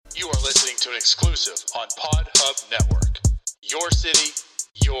to an exclusive on Pod Hub Network. Your city,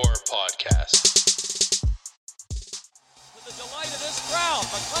 your podcast. To the delight of this crowd,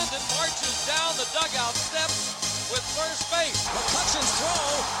 McClendon marches down the dugout steps with first base. McCutcheon's throw.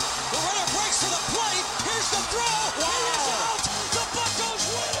 The runner breaks to the plate. Here's the throw. Wow. He is out. The Buccos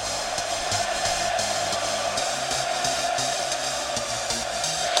win.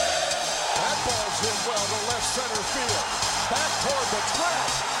 That ball's hit well to left center field. Back toward the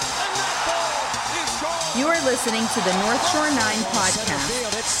track. And that ball is gone. You are listening to the North Shore 9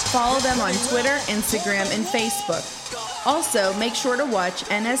 podcast. Follow them on Twitter, Instagram, and Facebook. Also, make sure to watch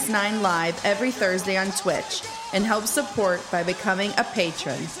NS9 Live every Thursday on Twitch and help support by becoming a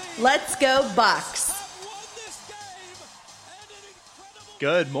patron. Let's go Bucks!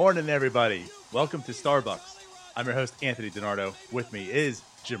 Good morning, everybody. Welcome to Starbucs. I'm your host, Anthony DiNardo. With me is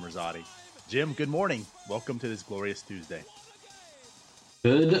Jim Rosati. Jim, good morning. Welcome to this glorious Tuesday.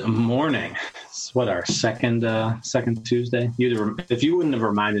 Good morning. It's our second Tuesday. If you wouldn't have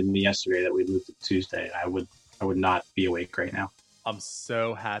reminded me yesterday that we moved to Tuesday, I would not be awake right now. I'm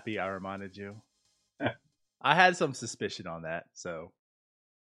so happy I reminded you. I had some suspicion on that, so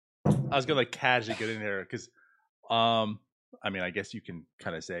I was gonna casually get in there because, I guess you can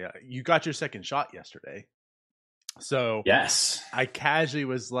kind of say you got your second shot yesterday. So yes, I casually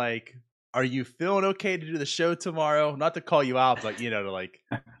was like, "Are you feeling okay to do the show tomorrow?" Not to call you out, but to like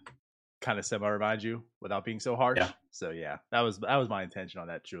kind of semi-remind you without being so harsh. Yeah. So yeah, that was my intention on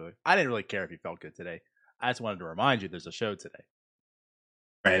that. Truly, I didn't really care if you felt good today. I just wanted to remind you there's a show today.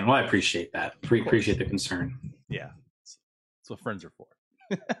 Right. Well, I appreciate that. Appreciate the concern. Yeah. That's what friends are for.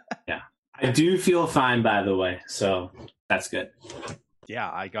 Yeah. I do feel fine, by the way. So that's good.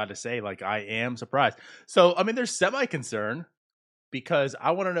 Yeah. I got to say, I am surprised. So, there's semi-concern because I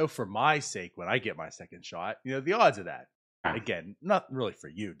want to know for my sake when I get my second shot, the odds of that. Again, not really for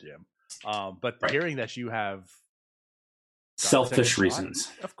you, Jim. But right. Hearing that you have selfish reasons.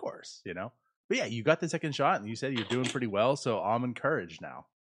 Shot, of course, But yeah, you got the second shot and you said you're doing pretty well. So I'm encouraged now.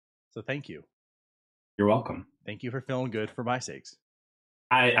 So thank you. You're welcome. Thank you for feeling good for my sakes.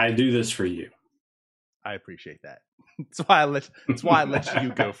 I do this for you. I appreciate that. That's why I let you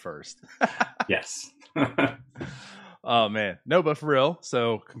go first. Yes. Oh man. No, but for real.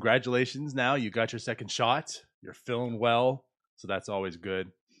 So congratulations. Now you got your second shot. You're feeling well. So that's always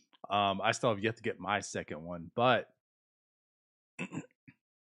good. I still have yet to get my second one, but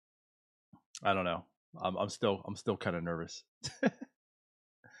I don't know. I'm still kind of nervous.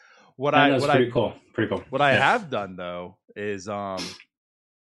 Pretty cool. What I have done though is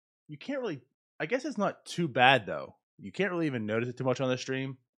you can't really. I guess it's not too bad though. You can't really even notice it too much on the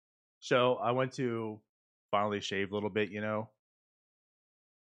stream. So I went to finally shave a little bit.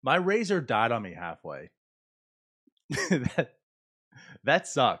 My razor died on me halfway. that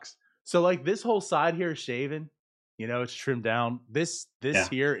sucks. So this whole side here is shaven. It's trimmed down. This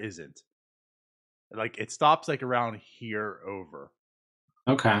here isn't. It stops around here over.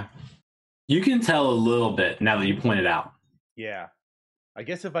 Okay. You can tell a little bit now that you point it out. Yeah. I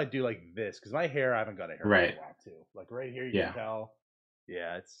guess if I do this, because my hair, I haven't got a hair right. for a while too. Right here, you can tell.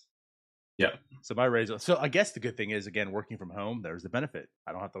 Yeah, it's. Yep. So my razor. So I guess the good thing is, again, working from home, there's the benefit.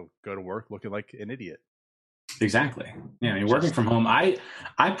 I don't have to go to work looking like an idiot. Exactly. Yeah, working from home, I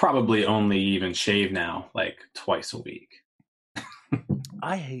probably only even shave now twice a week.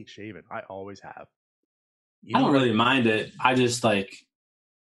 I hate shaving. I always have. I don't really mind it. I just I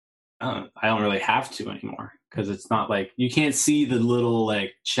don't really have to anymore because it's not you can't see the little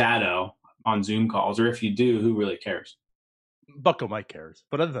shadow on Zoom calls, or if you do, who really cares? Bucko Mike cares,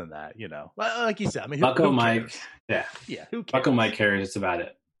 but other than that, like you said, Bucko Mike, cares? Yeah, who cares? Bucko Mike cares. It's about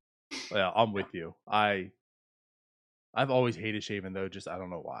it. Yeah, I'm with you. I've always hated shaving though. Just I don't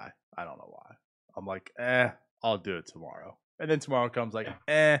know why. I'm I'll do it tomorrow, and then tomorrow comes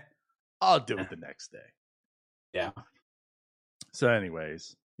I'll do it the next day. Yeah. So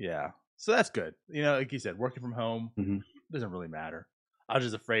anyways, yeah. So that's good. Like you said, working from home doesn't really matter. I was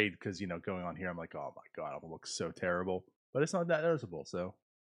just afraid because, going on here, I'm like, oh my God, I'm going to look so terrible. But it's not that noticeable, so.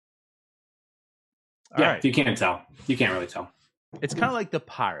 All right. You can't tell. You can't really tell. It's kind of like the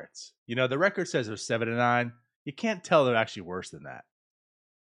Pirates. The record says they're 7-9. You can't tell they're actually worse than that.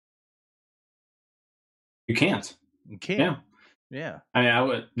 You can't. You can't. Yeah. I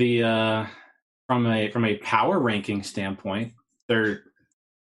would from a power ranking standpoint,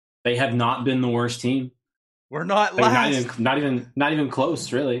 they have not been the worst team. We're not last. Not even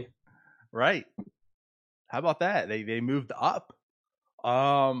close, really. Right. How about that? They moved up.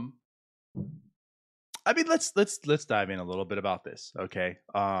 Let's dive in a little bit about this, okay?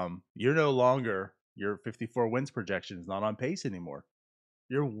 You're no longer your 54 wins projection is not on pace anymore.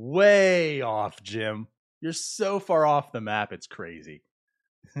 You're way off, Jim. You're so far off the map. It's crazy.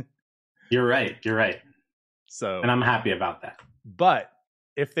 You're right. So, and I'm happy about that. But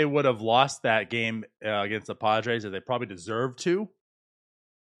if they would have lost that game against the Padres, that they probably deserved to,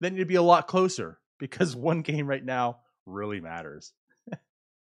 then you'd be a lot closer because one game right now really matters.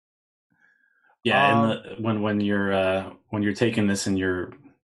 Yeah, when you're taking this and you're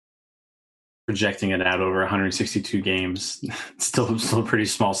projecting it out over 162 games, it's still a pretty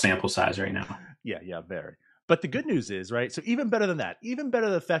small sample size right now. Yeah, very. But the good news is, right? So even better than that, even better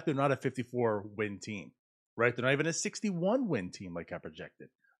the fact they're not a 54-win team, right? They're not even a 61-win team like I projected.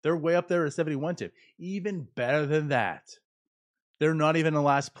 They're way up there at a 71 team. Even better than that, they're not even in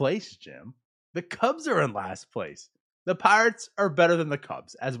last place, Jim. The Cubs are in last place. The Pirates are better than the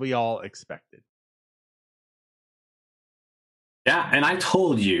Cubs, as we all expected. Yeah, and I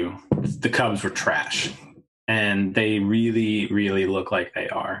told you the Cubs were trash, and they really, really look like they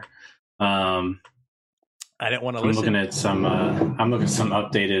are. I didn't want to listen. I'm looking at some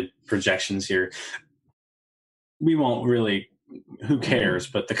updated projections here. We won't really. Who cares?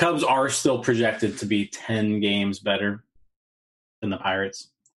 But the Cubs are still projected to be 10 games better than the Pirates.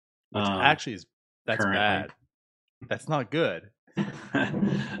 Actually, that's currently bad. That's not good.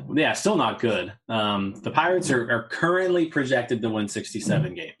 Yeah, still not good. The Pirates are currently projected to win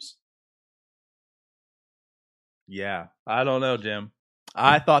 67 games. Yeah, I don't know, Jim.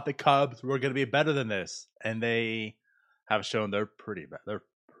 I thought the Cubs were going to be better than this, and they have shown they're pretty bad. They're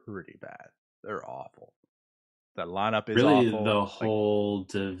pretty bad. They're awful. That lineup is really awful. The whole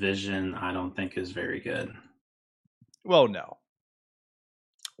division, I don't think, is very good. Well, no.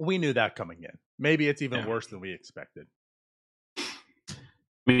 We knew that coming in. Maybe it's even worse than we expected.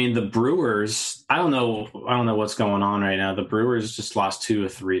 I mean, the Brewers, I don't know what's going on right now. The Brewers just lost 2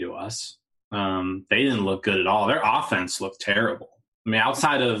 of 3 to us. They didn't look good at all. Their offense looked terrible. I mean,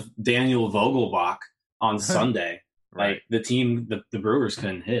 outside of Daniel Vogelbach on Sunday, right. Like the Brewers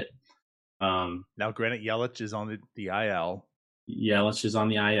couldn't hit. Now, granted, Yelich is on the IL. Yelich is on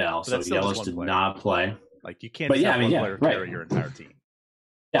the IL, so Yelich did not play. Like, you can't just have one player carry your entire team.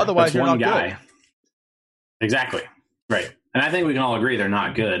 Yeah, otherwise, you're one not guy. Good. Exactly. Right. And I think we can all agree they're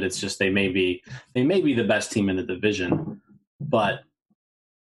not good. It's just they may be the best team in the division, but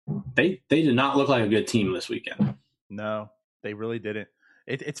they did not look like a good team this weekend. No, they really didn't.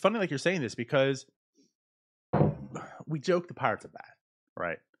 It's funny, like you're saying this, because we joke the Pirates are bad,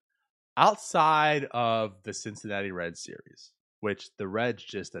 right? Outside of the Cincinnati Reds series, which the Reds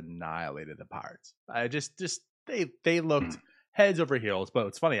just annihilated the Pirates. They looked heads over heels, but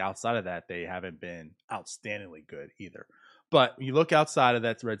it's funny, outside of that, they haven't been outstandingly good either. But you look outside of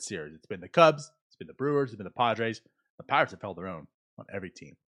that Red Series, it's been the Cubs, it's been the Brewers, it's been the Padres. The Pirates have held their own on every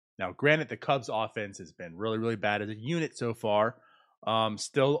team. Now, granted, the Cubs offense has been really, really bad as a unit so far.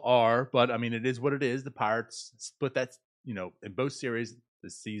 Still are, but I mean, it is what it is. The Pirates split that, in both series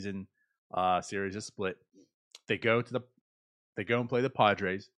this season. Series is split. They go and play the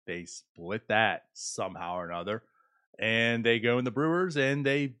Padres. They split that somehow or another. And they go in the Brewers and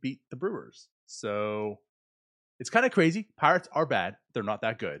they beat the Brewers. So it's kind of crazy. Pirates are bad. They're not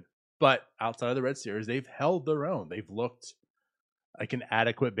that good. But outside of the Red Series, they've held their own. They've looked like an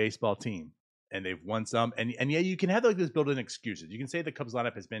adequate baseball team. And they've won some. And yeah, you can have like this built-in excuses. You can say the Cubs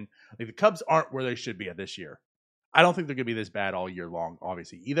lineup has been like the Cubs aren't where they should be at this year. I don't think they're going to be this bad all year long,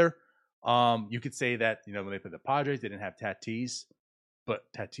 obviously, either. You could say that, when they played the Padres, they didn't have Tatis. But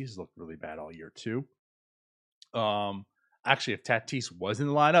Tatis looked really bad all year too. Actually, if Tatis was in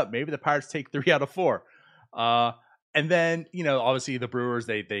the lineup, maybe the Pirates take 3 out of 4. And then, obviously the Brewers,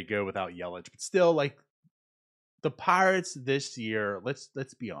 they go without Yelich, but still, like, the Pirates this year, let's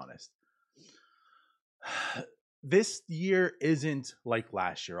be honest. This year isn't like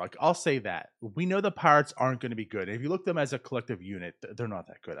last year. Like, I'll say that. We know the Pirates aren't going to be good. And if you look at them as a collective unit, they're not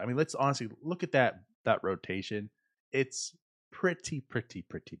that good. I mean, let's honestly look at that rotation. It's pretty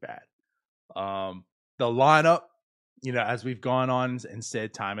bad. The lineup, as we've gone on and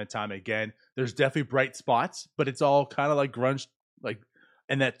said time and time again, there's definitely bright spots, but it's all kind of like grunge, like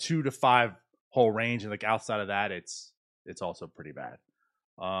in that 2 to 5 hole range. And like outside of that, it's also pretty bad.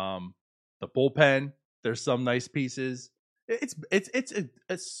 The bullpen, there's some nice pieces. It's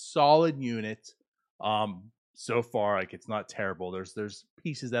a solid unit. So far, like, it's not terrible. There's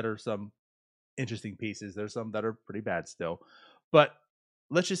pieces that are some interesting pieces. There's some that are pretty bad still. But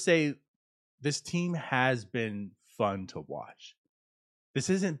let's just say this team has been fun to watch. This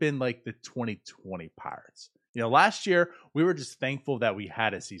hasn't been like the 2020 Pirates. Last year we were just thankful that we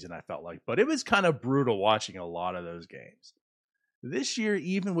had a season, I felt like, but it was kind of brutal watching a lot of those games. This year,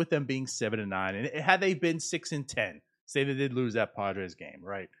 even with them being 7-9, and had they been 6-10, say they did lose that Padres game,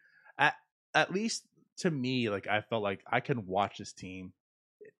 right? At least to me, like I felt like I can watch this team.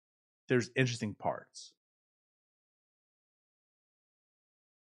 There's interesting parts.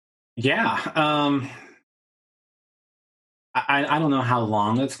 Yeah. I don't know how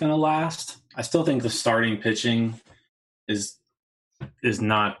long it's going to last. I still think the starting pitching is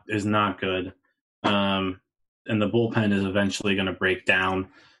not good. And the bullpen is eventually going to break down.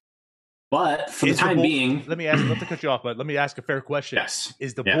 But for the time being, let me ask. Not to cut you off, but let me ask a fair question. Yes.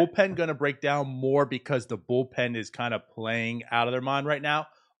 Is the bullpen going to break down more because the bullpen is kind of playing out of their mind right now,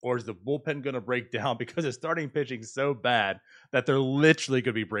 or is the bullpen going to break down because the starting pitching is so bad that they're literally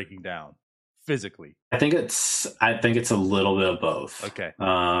going to be breaking down physically? I think it's a little bit of both. Okay.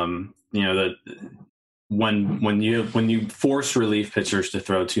 When you force relief pitchers to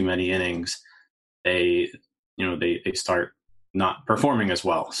throw too many innings, they start not performing as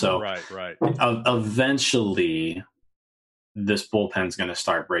well. So right. Eventually this bullpen's going to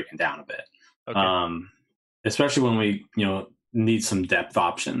start breaking down a bit. Okay. Especially when we, need some depth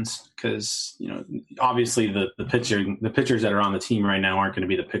options, because, obviously the pitchers that are on the team right now aren't going to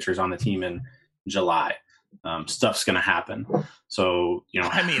be the pitchers on the team in July. Stuff's going to happen. So,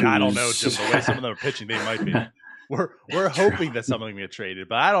 I don't know, Jim, the way some of them are pitching, they might be. We're hoping that some of them get traded,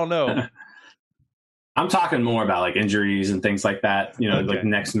 but I don't know. I'm talking more about like injuries and things like that. Like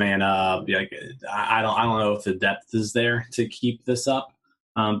next man up. Like I don't know if the depth is there to keep this up.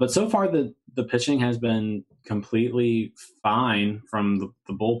 But so far the pitching has been completely fine from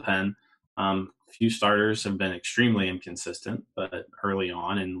the bullpen. Few starters have been extremely inconsistent, but early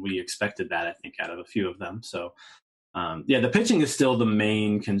on, and we expected that, I think, out of a few of them. So, the pitching is still the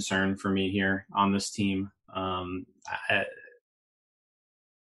main concern for me here on this team. I'm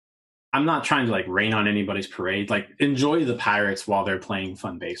not trying to like rain on anybody's parade. Like, enjoy the Pirates while they're playing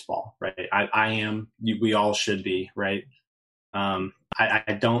fun baseball, right? I am. We all should be, right? I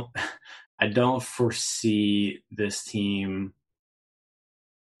don't foresee this team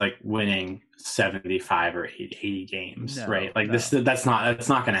like winning 75 or 80 games, right? Like that's not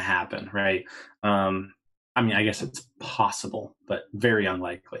going to happen, right? I guess it's possible, but very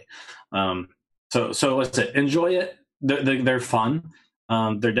unlikely. So let's say enjoy it. They're fun.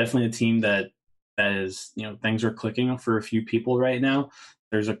 They're definitely a team that is, things are clicking for a few people right now.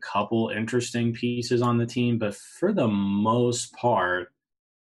 There's a couple interesting pieces on the team, but for the most part,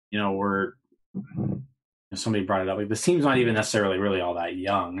 somebody brought it up. Like, this team's not even necessarily really all that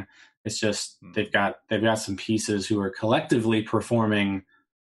young. It's just they've got some pieces who are collectively performing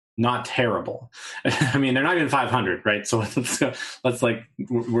not terrible. I mean, they're not even 500, right? So let's like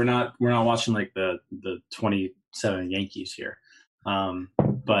we're not watching like the 27 Yankees here.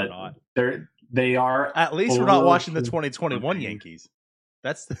 But they are at least we're not watching the 2021 Yankees.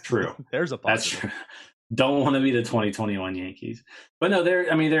 That's true. There's a positive. That's true. Don't want to be the 2021 Yankees, but no, they're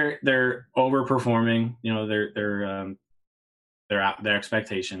overperforming. They're out their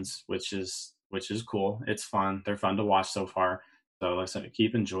expectations, which is cool. It's fun. They're fun to watch so far. So like I said,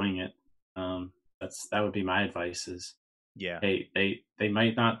 keep enjoying it. That would be my advice. Is hey, they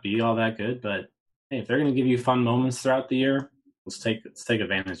might not be all that good, but hey, if they're going to give you fun moments throughout the year, let's take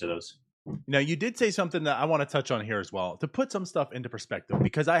advantage of those. Now, you did say something that I want to touch on here as well, to put some stuff into perspective,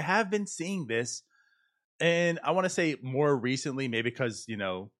 because I have been seeing this, and I want to say more recently, maybe because,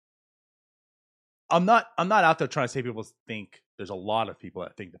 I'm not out there trying to say people think there's a lot of people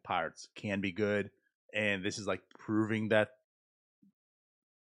that think the Pirates can be good, and this is like proving that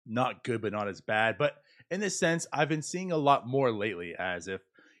not good, but not as bad. But in this sense, I've been seeing a lot more lately as if,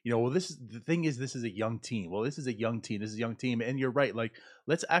 this is a young team. Well, this is a young team. This is a young team. And you're right. Like,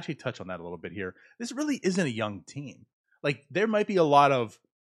 let's actually touch on that a little bit here. This really isn't a young team. Like, there might be a lot of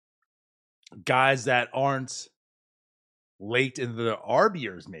guys that aren't late in the ARB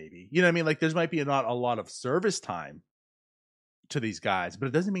years, maybe. You know what I mean? Like, there's might be not a lot of service time to these guys, but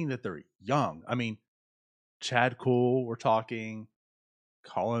it doesn't mean that they're young. I mean, Chad Kuhl, we're talking,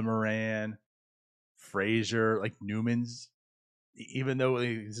 Colin Moran, Frazier, like Newman's. Even though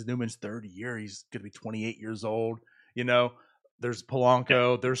this is Newman's third year, he's going to be 28 years old. There's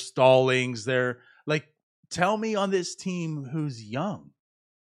Polanco, there's Stallings. Like, tell me on this team who's young.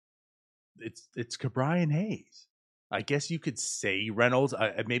 It's Cabrian Hayes. I guess you could say Reynolds.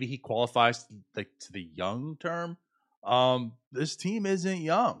 Maybe he qualifies to the young term. This team isn't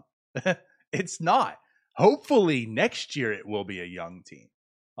young. It's not. Hopefully next year it will be a young team.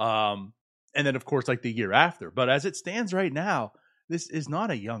 And then, of course, like the year after. But as it stands right now, this is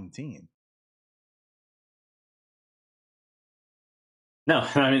not a young team. No,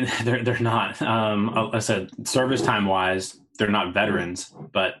 I mean, they're not. I said, service time wise, they're not veterans,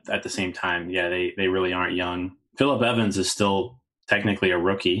 but at the same time, they really aren't young. Phillip Evans is still technically a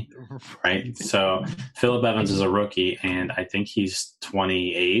rookie, right? So Phillip Evans is a rookie, and I think he's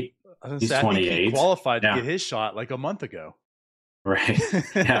 28. He's 28. I think he qualified to get his shot like a month ago. Right.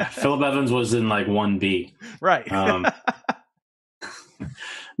 Yeah. Phillip Evans was in like 1B. Right.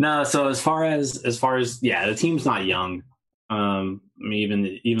 No, so as far as the team's not young. I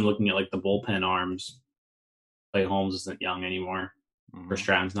mean, even looking at like the bullpen arms, Clay Holmes isn't young anymore. Chris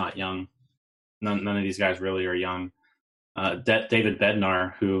Stratton's not young. None of these guys really are young. David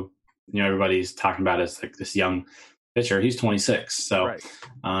Bednar, who everybody's talking about as like this young pitcher, he's 26. So, right.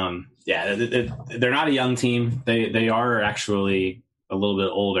 They're not a young team. They are actually a little bit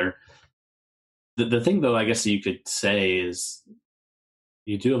older. The thing, though, I guess you could say is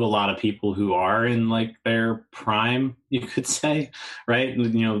you do have a lot of people who are in like their prime, you could say, right?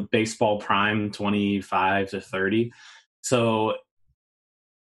 Baseball prime, 25 to 30. So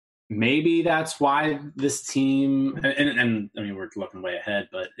maybe that's why this team, and I mean, we're looking way ahead,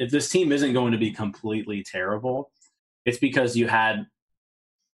 but if this team isn't going to be completely terrible, it's because you had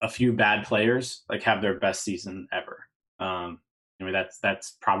a few bad players like have their best season ever.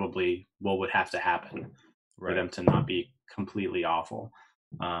 That's probably what would have to happen for them to not be completely awful.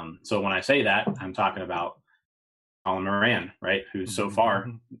 So when I say that, I'm talking about Colin Moran, right? Who so far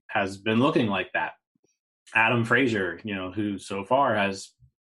has been looking like that. Adam Frazier, who so far has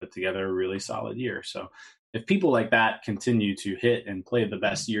put together a really solid year. So if people like that continue to hit and play the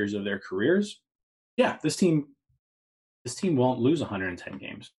best years of their careers, yeah, this team won't lose 110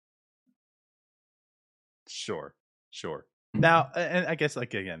 games. Sure. Now, and I guess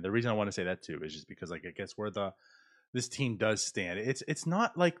like again, the reason I want to say that too is just because like I guess where this team does stand, it's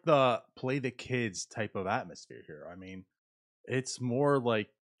not like the play the kids type of atmosphere here. I mean, it's more like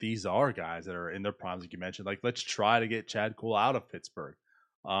these are guys that are in their primes, like you mentioned. Like, let's try to get Chad Kuhl out of Pittsburgh,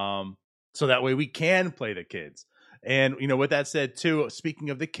 so that way we can play the kids. And with that said, too, speaking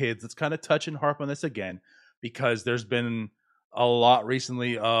of the kids, let's kind of touch and harp on this again because there's been a lot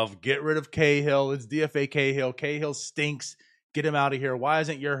recently of get rid of Cahill. It's DFA Cahill. Cahill stinks. Get him out of here. Why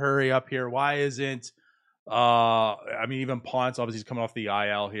isn't your hurry up here? Why isn't even Ponce obviously is coming off the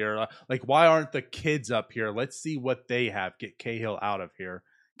IL here. Like, why aren't the kids up here? Let's see what they have. Get Cahill out of here.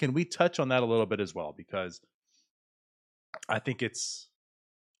 Can we touch on that a little bit as well? Because I think it's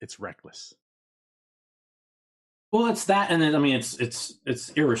reckless. Well, it's that, and then I mean, it's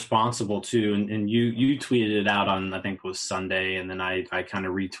irresponsible too. And you tweeted it out on, I think it was Sunday, and then I kind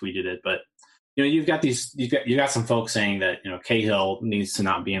of retweeted it. But you've got some folks saying that Cahill needs to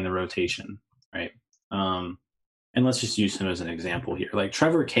not be in the rotation, right? And let's just use him as an example here. Like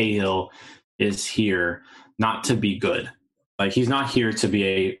Trevor Cahill is here not to be good. Like he's not here to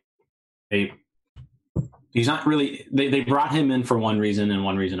be he's not really, they brought him in for one reason and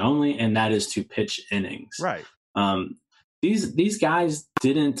one reason only, and that is to pitch innings. Right. These guys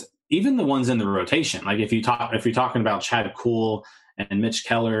didn't, even the ones in the rotation, like if you're talking about Chad Kuhl and Mitch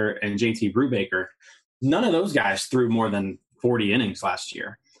Keller and JT Brubaker, none of those guys threw more than 40 innings last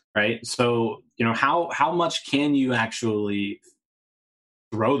year. Right. So, how much can you actually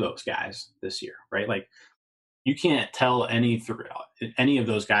throw those guys this year? Right. Like you can't tell any of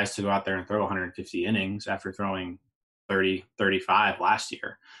those guys to go out there and throw 150 innings after throwing 30, 35 last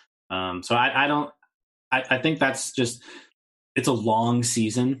year. So I think that's just, it's a long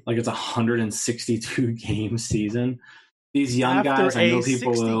season. Like it's a 162 game season. These young guys, I know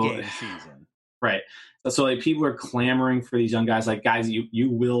people will. Right. So like people are clamoring for these young guys. Like guys, you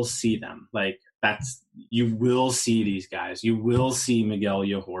will see them. Like you will see these guys. You will see Miguel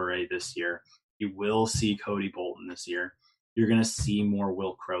Yajure this year. You will see Cody Bolton this year. You're going to see more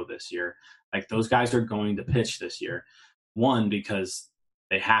Will Crow this year. Like those guys are going to pitch this year. One, because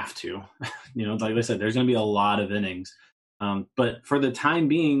they have to. Like I said, there's going to be a lot of innings. But for the time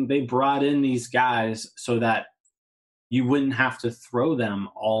being, they brought in these guys so that you wouldn't have to throw them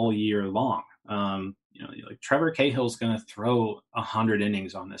all year long. Like Trevor Cahill's going to throw 100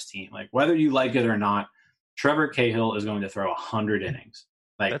 innings on this team. Like whether you like it or not, Trevor Cahill is going to throw 100 innings.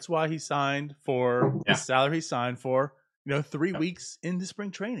 Like that's why he signed for the salary he signed for. 3 weeks into spring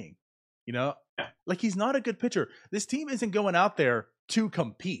training. Like he's not a good pitcher. This team isn't going out there to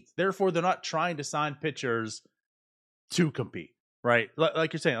compete. Therefore, they're not trying to sign pitchers to compete. Right,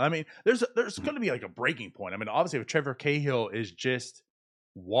 like you're saying. I mean, there's going to be like a breaking point. I mean, obviously, if Trevor Cahill is just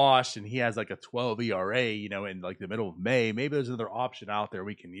washed and he has like a 12 ERA, in like the middle of May, maybe there's another option out there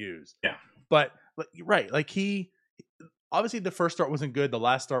we can use. Yeah, but right, like he obviously the first start wasn't good, the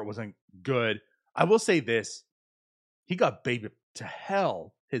last start wasn't good. I will say this: he got baby to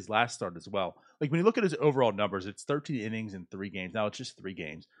hell his last start as well. Like when you look at his overall numbers, it's 13 innings in 3 games. Now it's just 3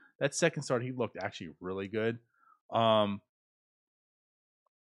 games. That second start, he looked actually really good.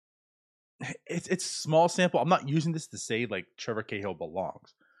 It's small sample. I'm not using this to say like Trevor Cahill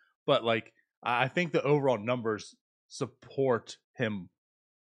belongs, but like I think the overall numbers support him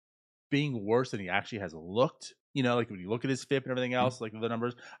being worse than he actually has looked. You know, like when you look at his FIP and everything else, like the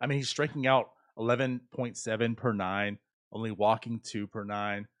numbers. I mean, he's striking out 11.7 per 9, only walking 2 per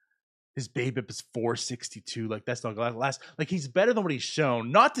 9. His BABIP is 462. Like that's not last. Like he's better than what he's shown.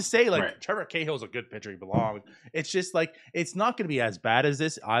 Not to say like Trevor Cahill's a good pitcher, he belongs. It's just like it's not going to be as bad as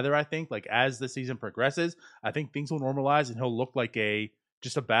this either. I think like as the season progresses, I think things will normalize and he'll look like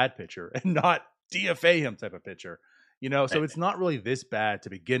just a bad pitcher and not DFA him type of pitcher. You know, so it's not really this bad to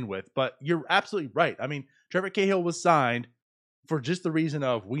begin with. But you're absolutely right. I mean, Trevor Cahill was signed for just the reason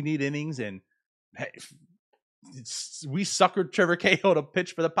of we need innings and hey, we suckered Trevor Cahill to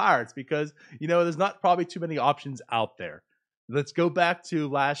pitch for the Pirates because, you know, there's not probably too many options out there. Let's go back to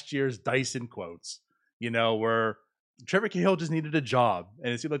last year's Dyson quotes, you know, where Trevor Cahill just needed a job.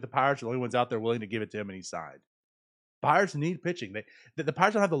 And it seemed like the Pirates are the only ones out there willing to give it to him and he signed. Pirates need pitching. The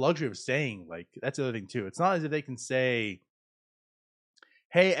Pirates don't have the luxury of saying, like, that's the other thing, too. It's not as if they can say,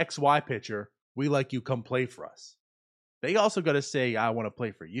 hey, XY pitcher, we like you, come play for us. They also got to say, I want to play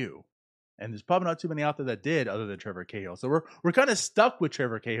for you. And there's probably not too many out there that did other than Trevor Cahill. So we're kind of stuck with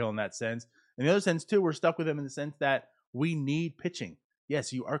Trevor Cahill in that sense. In the other sense, too, we're stuck with him in the sense that we need pitching.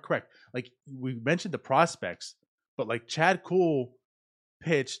 Yes, you are correct. Like, we mentioned the prospects, but, like, Chad Kuhl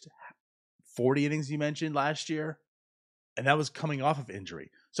pitched 40 innings, you mentioned, last year. And that was coming off of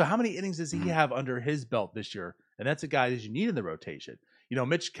injury. So how many innings does he have under his belt this year? And that's a guy that you need in the rotation. You know,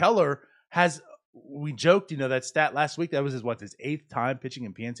 Mitch Keller we joked, you know, that stat last week, that was his 8th time pitching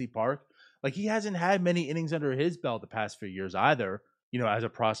in PNC Park. Like he hasn't had many innings under his belt the past few years either, you know, as a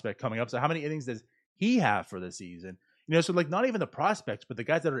prospect coming up. So how many innings does he have for the season? You know, so like not even the prospects, but the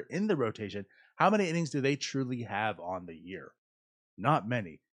guys that are in the rotation, how many innings do they truly have on the year? Not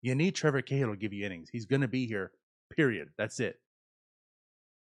many. You need Trevor Cahill to give you innings. He's going to be here. Period. That's it.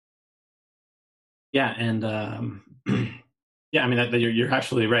 Yeah, and yeah, I mean you're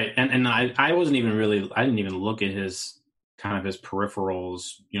absolutely right. And I wasn't even I didn't even look at his kind of his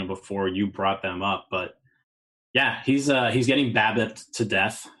peripherals, you know, before you brought them up. But yeah, he's getting BABIP to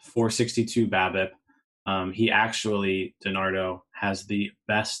death, 462 BABIP. He actually, DiNardo, has the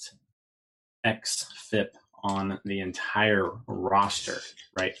best xFIP on the entire roster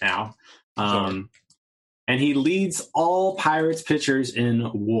right now. And he leads all Pirates pitchers in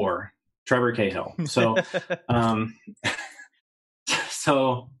WAR, Trevor Cahill. So,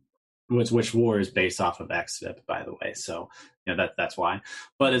 which WAR is based off of xFIP, by the way. So, you know, that's why.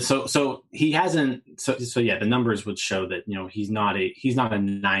 But so he hasn't. So yeah, the numbers would show that, you know, he's not a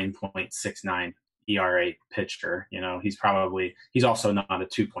 9.69 ERA pitcher. You know, he's also not a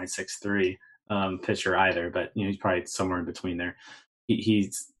 2.63 pitcher either. But you know, he's probably somewhere in between there.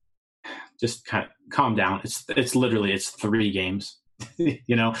 He's just kind of calm down. It's literally 3 games,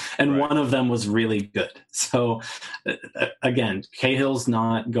 you know, and one of them was really good. So again, Cahill's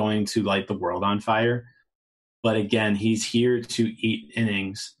not going to light the world on fire, but again, he's here to eat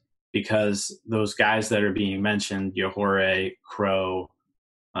innings because those guys that are being mentioned, Yajure, Crow,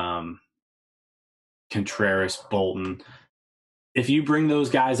 Contreras, Bolton, if you bring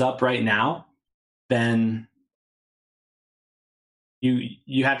those guys up right now, then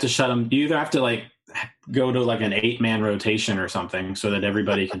you have to shut them. You either have to like go to like an 8-man rotation or something so that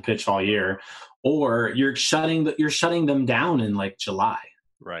everybody can pitch all year, or you're shutting them down in like July.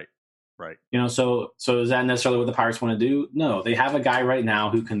 Right. You know, so is that necessarily what the Pirates want to do? No, they have a guy right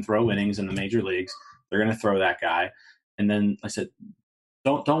now who can throw innings in the major leagues. They're going to throw that guy, and then I said,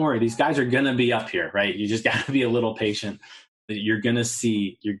 don't worry, these guys are going to be up here, right? You just got to be a little patient. You're going to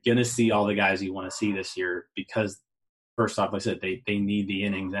see all the guys you want to see this year because. First off, like I said, they need the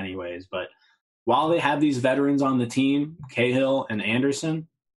innings anyways. But while they have these veterans on the team, Cahill and Anderson,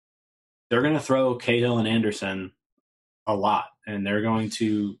 they're going to throw Cahill and Anderson a lot, and they're going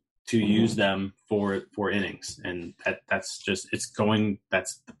to use them for innings. And that's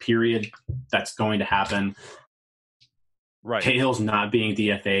the period that's going to happen. Right. Cahill's not being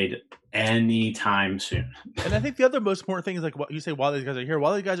DFA'd anytime soon. And I think the other most important thing is like what you say, while these guys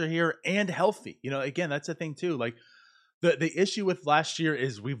are here and healthy. You know, again, that's the thing too. Like the issue with last year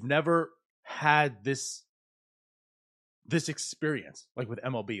is we've never had this experience like with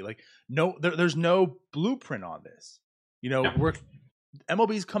MLB. Like there's no blueprint on this. You know,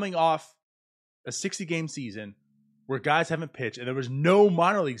 MLB's coming off a 60-game season where guys haven't pitched, and there was no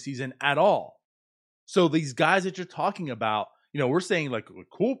minor league season at all. So these guys that you're talking about, you know, we're saying like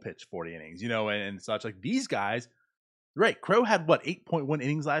Kuhl pitched 40 innings, you know, and such. Like these guys, right? Crow had 8.1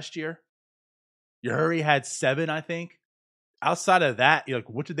 innings last year. Yahuri had 7, I think. Outside of that, you're like,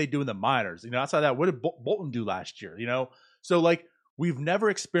 what did they do in the minors? Outside of that, what did Bolton do last year? So like we've never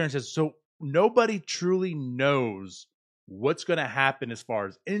experienced this. So nobody truly knows what's going to happen as far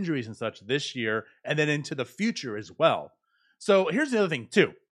as injuries and such this year and then into the future as well. So here's the other thing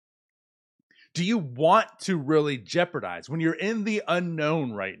too. Do you want to really jeopardize when you're in the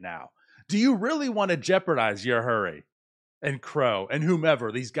unknown right now? Do you really want to jeopardize Yahuri and Crow and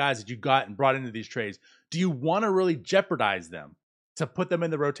whomever, these guys that you got and brought into these trades? Do you want to really jeopardize them to put them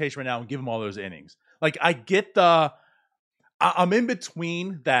in the rotation right now and give them all those innings? Like, I get I'm in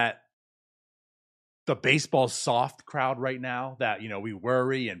between that the baseball soft crowd right now that, we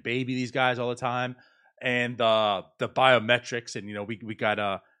worry and baby these guys all the time, and the biometrics and,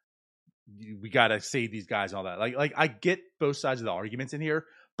 we gotta save these guys and all that. Like I get both sides of the arguments in here,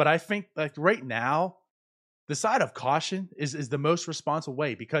 but I think like right now, the side of caution is the most responsible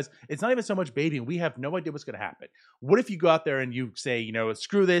way, because it's not even so much babying. We have no idea what's going to happen. What if you go out there and you say,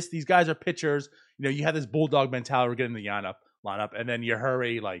 screw this, these guys are pitchers. You have this bulldog mentality, we're getting the lineup, and then you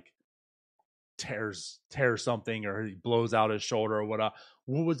hurry, like tears something, or he blows out his shoulder or whatnot.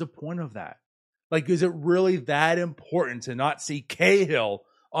 What was the point of that? Like, is it really that important to not see Cahill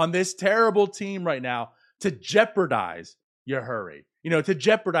on this terrible team right now to jeopardize Yahuri? To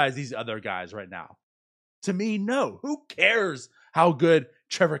jeopardize these other guys right now? To me, no. Who cares how good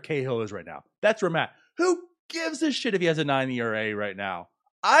Trevor Cahill is right now? That's where I'm at. Who gives a shit if he has a 9 ERA right now?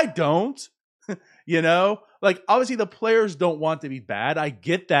 I don't. Like, obviously the players don't want to be bad. I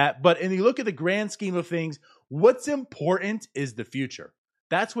get that. But when you look at the grand scheme of things, what's important is the future.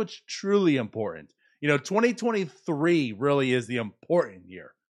 That's what's truly important. 2023 really is the important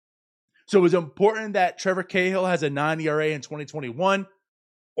year. So it's important that Trevor Cahill has a 9 ERA in 2021,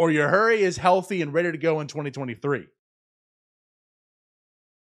 or Yahuri is healthy and ready to go in 2023.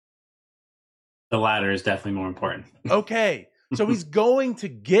 The latter is definitely more important. Okay. So he's going to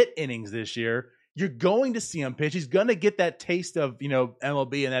get innings this year. You're going to see him pitch. He's going to get that taste of,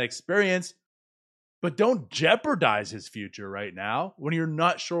 MLB and that experience. But don't jeopardize his future right now when you're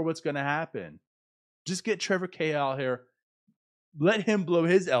not sure what's going to happen. Just get Trevor Cahill out here. Let him blow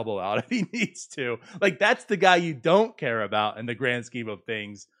his elbow out if he needs to. Like, that's the guy you don't care about in the grand scheme of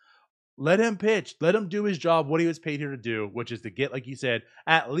things. Let him pitch. Let him do his job, what he was paid here to do, which is to get, like you said,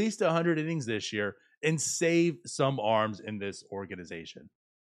 at least 100 innings this year and save some arms in this organization.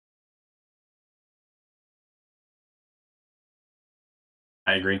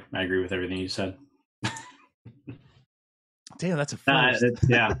 I agree. I agree with everything you said. Damn, that's a first.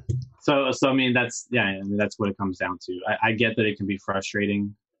 Yeah. So I mean, that's what it comes down to. I get that it can be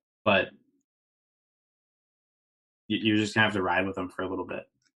frustrating, but you're just gonna have to ride with them for a little bit.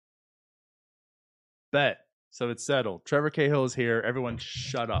 Bet. So it's settled. Trevor Cahill is here. Everyone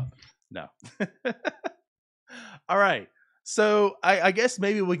shut up. No. All right. So I guess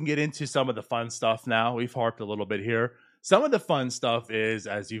maybe we can get into some of the fun stuff now. We've harped a little bit here. Some of the fun stuff is,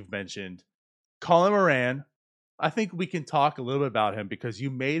 as you've mentioned, Colin Moran. I think we can talk a little bit about him because you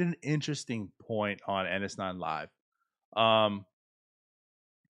made an interesting point on NS9 Live.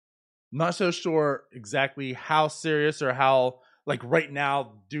 Not so sure exactly how serious or how, like, right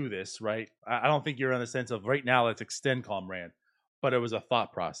now do this, right? I don't think you're in the sense of right now let's extend Colin Moran, but it was a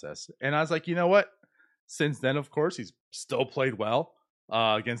thought process. And I was like, you know what? Since then, of course, he's still played well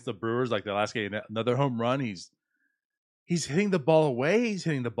against the Brewers. Like the last game, another home run. He's hitting the ball away. He's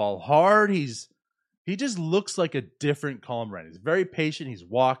hitting the ball hard. He just looks like a different Colin Moran. He's very patient. He's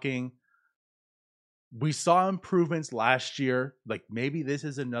walking. We saw improvements last year. Like, maybe this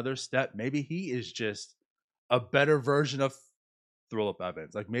is another step. Maybe he is just a better version of Thrillip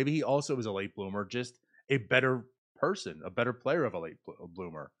Evans. Like, maybe he also is a late bloomer, just a better person, a better player of a late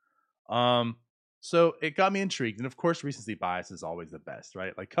bloomer. So it got me intrigued. And of course, recency bias is always the best,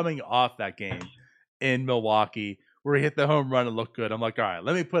 right? Like, coming off that game in Milwaukee where he hit the home run and looked good, I'm like, all right,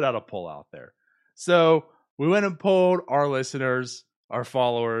 let me put out a poll out there. So we went and polled our listeners, our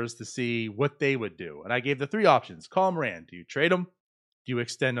followers, to see what they would do. And I gave the 3 options. Colin Moran, do you trade him? Do you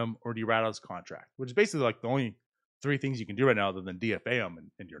extend him? Or do you rattle his contract? Which is basically like the only 3 things you can do right now other than DFA him,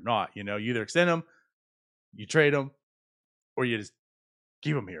 and you're not. You either extend him, you trade him, or you just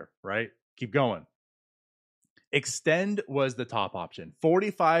keep him here, right? Keep going. Extend was the top option.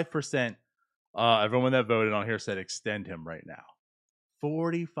 45%, everyone that voted on here said extend him right now.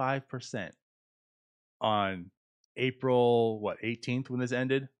 45%. On April 18th when this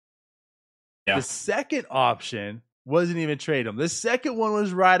ended. Yeah. The second option wasn't even trade him. The second one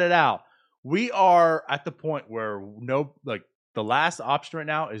was ride it out. We are at the point where the last option right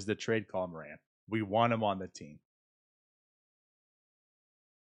now is the trade Colin Moran. We want him on the team.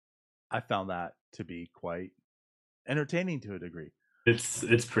 I found that to be quite entertaining to a degree.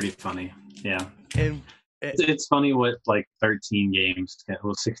 It's pretty funny. Yeah. And it's funny what like 13 games,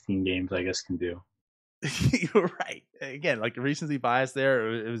 16 games, I guess, can do. You're right. Again, like recency bias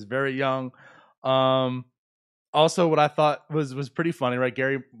there. It was very young. Also, what I thought was pretty funny, right?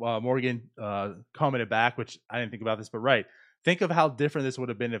 Gary Morgan commented back, which I didn't think about this, but right. Think of how different this would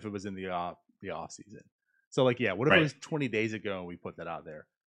have been if it was in the off season. So, like, yeah, what if it was 20 days ago and we put that out there?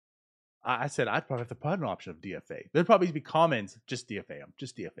 I said I'd probably have to put an option of DFA. There'd probably be comments, just DFA him,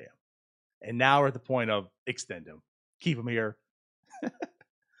 just DFA him. And now we're at the point of extend him, keep him here.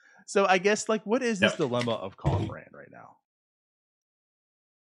 So I guess, like, what is this dilemma of Colin Moran right now?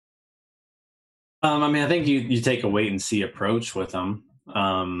 I mean, I think you take a wait and see approach with him.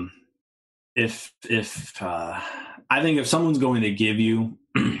 If I think if someone's going to give you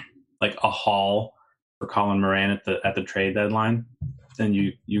like a haul for Colin Moran at the trade deadline, then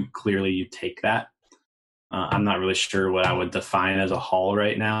you clearly take that. I'm not really sure what I would define as a haul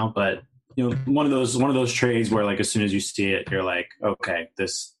right now, but you know, one of those trades where like as soon as you see it, you're like, okay,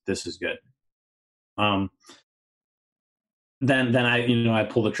 this is good. Then I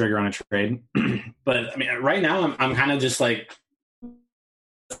pull the trigger on a trade. But I mean, right now I'm kind of just like,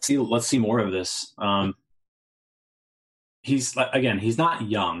 let's see more of this. He's not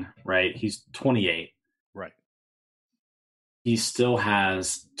young, right? He's 28. Right. He still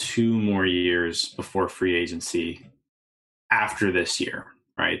has 2 more years before free agency after this year,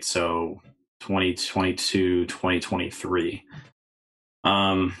 right? So 2022, 2023.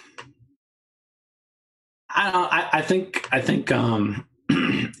 I think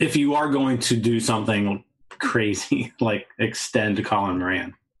if you are going to do something crazy like extend Colin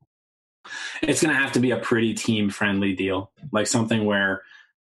Moran, it's going to have to be a pretty team friendly deal, like something where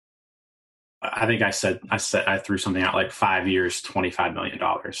I think I threw something out like 5 years, $25 million,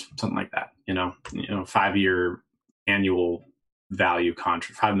 something like that. You know, 5-year annual value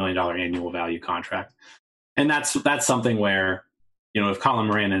contract, $5 million annual value contract, and that's something where, you know, if Colin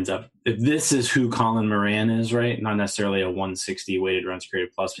Moran ends up, if this is who Colin Moran is, right, not necessarily a 160 weighted runs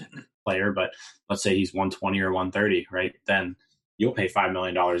created plus player, but let's say he's 120 or 130, right, then you'll pay $5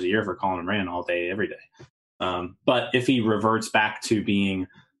 million a year for Colin Moran all day, every day. But if he reverts back to being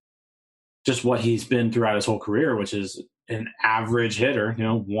just what he's been throughout his whole career, which is an average hitter,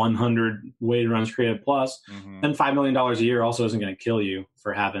 100 weighted runs created plus, then $5 million a year also isn't going to kill you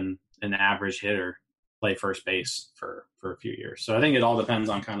for having an average hitter play first base for a few years. So I think it all depends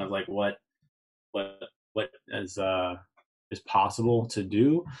on kind of like what is possible to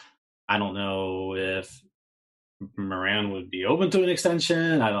do. I don't know if Moran would be open to an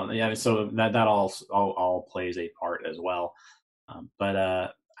extension. I don't know. Yeah, so that all plays a part as well.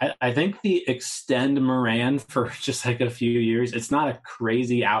 But I think the extend Moran for just like a few years, it's not a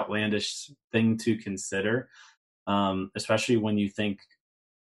crazy outlandish thing to consider, especially when you think,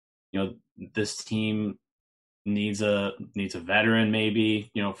 this team needs a veteran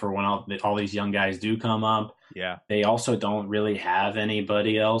maybe, for when all these young guys do come up. Yeah. They also don't really have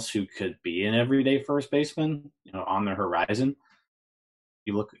anybody else who could be an everyday first baseman, on the horizon.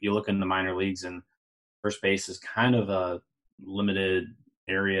 You look in the minor leagues, and first base is kind of a limited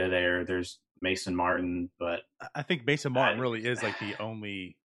area there. There's Mason Martin, but I think Mason Martin really is like the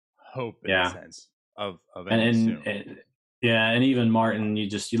only hope in a sense of and even Martin, you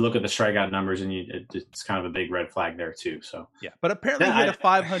look at the strikeout numbers, and it's kind of a big red flag there too. So yeah, but apparently he had a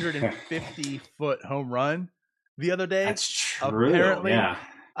 550-foot home run the other day. That's true. Apparently, yeah.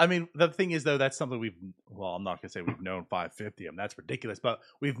 I mean, the thing is though, that's something I'm not gonna say we've known 550. That's ridiculous, but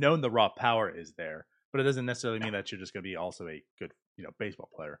we've known the raw power is there. But it doesn't necessarily mean that you're just gonna be also a good, baseball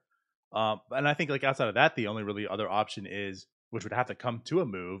player. And I think like outside of that, the only really other option is, which would have to come to a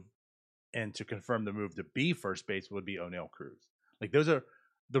move, and to confirm the move to be first base, would be O'Neill Cruz. Like those are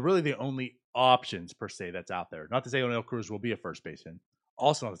the only options per se that's out there. Not to say O'Neill Cruz will be a first baseman.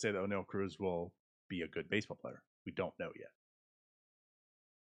 Also not to say that O'Neill Cruz will be a good baseball player. We don't know yet.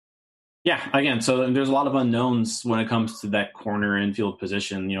 Yeah, again, so there's a lot of unknowns when it comes to that corner infield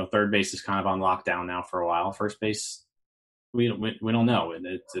position. Third base is kind of on lockdown now for a while. First base, we don't know.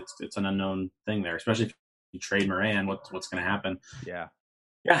 It's an unknown thing there, especially if you trade Moran. What's going to happen? Yeah.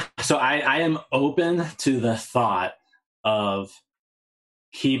 Yeah, so I am open to the thought of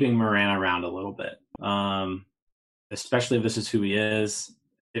keeping Moran around a little bit, especially if this is who he is.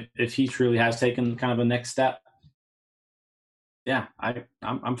 If he truly has taken kind of a next step, yeah,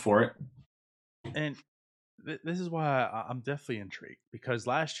 I'm for it. And this is why I'm definitely intrigued, because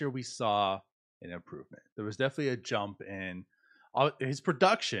last year we saw an improvement. There was definitely a jump in his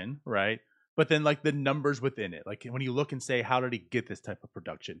production, right? but then like the numbers within it, like when you look and say, how did he get this type of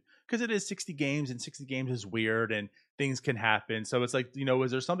production? Because it is 60 games, and 60 games is weird and things can happen. So it's like,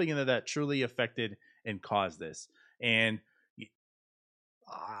 was there something in there that truly affected and caused this? And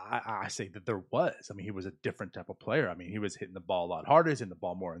I say that there was. I mean, he was a different type of player. I mean, he was hitting the ball a lot harder, he's hitting the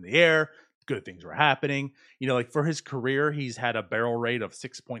ball more in the air. Good things were happening. Like for his career, he's had a barrel rate of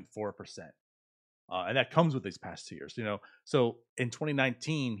 6.4%. And that comes with these past 2 years, So in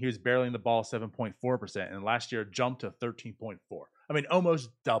 2019, he was barreling the ball 7.4%. And last year jumped to 13.4. I mean, almost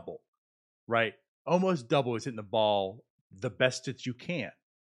double, right? Almost double. He's hitting the ball the best that you can,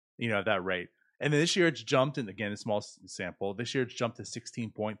 at that rate. And then this year it's jumped, and again, a small sample. This year it's jumped to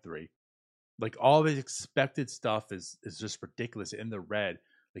 16.3. Like all of his expected stuff is just ridiculous in the red.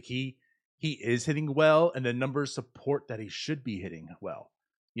 Like he is hitting well, and the numbers support that he should be hitting well.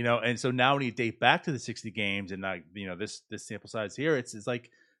 And so now when you date back to the 60 games and like, this sample size here, it's like,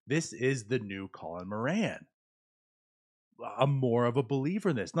 this is the new Colin Moran. I'm more of a believer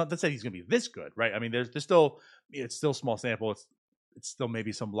in this. Not to say he's going to be this good, right? I mean, there's still, it's still small sample. It's still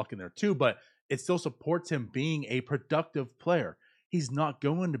maybe some luck in there too, but it still supports him being a productive player. He's not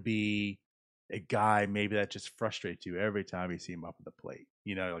going to be a guy maybe that just frustrates you every time you see him up at the plate.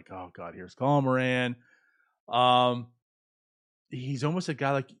 Like, oh God, here's Colin Moran. He's almost a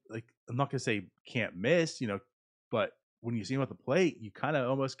guy like I'm not gonna say can't miss, but when you see him at the plate, you kind of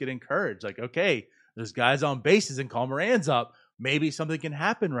almost get encouraged. Like, okay, there's guys on bases and Colin Moran's up. Maybe something can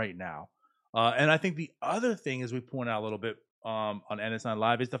happen right now. And I think the other thing, as we point out a little bit on NS9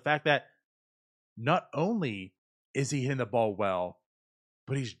 Live, is the fact that not only is he hitting the ball well,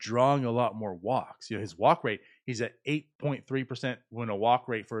 but he's drawing a lot more walks. His walk rate, he's at 8.3% win a walk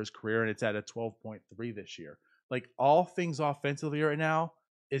rate for his career, and it's at a 12.3 this year. Like all things offensively right now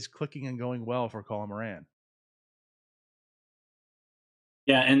is clicking and going well for Colin Moran.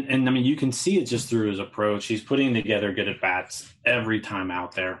 Yeah, and I mean, you can see it just through his approach. He's putting together good at bats every time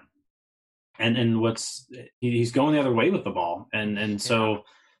out there, and he's going the other way with the ball, and so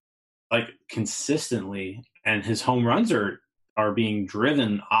like consistently, and his home runs are being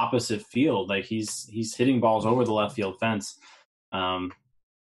driven opposite field. Like he's hitting balls over the left field fence.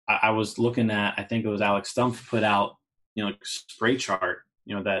 I was looking at, I think it was Alex Stumpf put out, spray chart,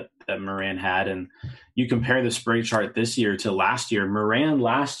 that Moran had, and you compare the spray chart this year to last year. Moran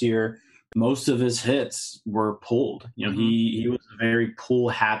last year, most of his hits were pulled. He was a very pull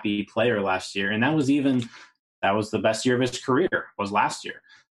happy player last year, and that was the best year of his career was last year.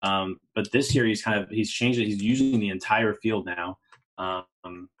 But this year he's changed it. He's using the entire field now,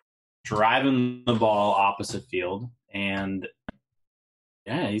 driving the ball opposite field, and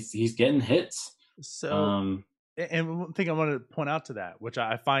yeah, he's getting hits. So, and one thing I want to point out to that, which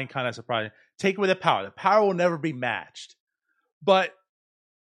I find kind of surprising, take away the power. The power will never be matched. But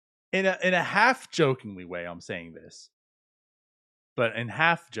in a half jokingly way, I'm saying this. But in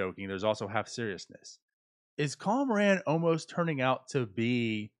half joking, there's also half seriousness. Is Colin Moran almost turning out to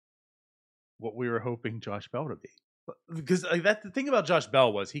be what we were hoping Josh Bell to be? Because the thing about Josh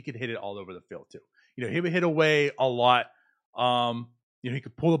Bell was he could hit it all over the field too. He would hit away a lot. He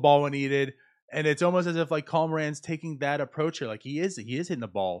could pull the ball when needed, and it's almost as if like Colin Moran's taking that approach here. Like he is hitting the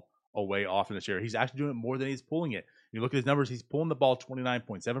ball away often this year. He's actually doing it more than he's pulling it. You look at his numbers; he's pulling the ball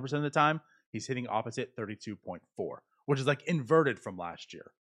 29.7% of the time. He's hitting opposite 32.4, which is like inverted from last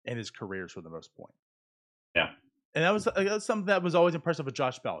year in his careers for the most point. Yeah, and that was something that was always impressive with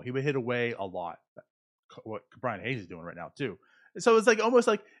Josh Bell. He would hit away a lot. What Brian Hayes is doing right now too. So it's like almost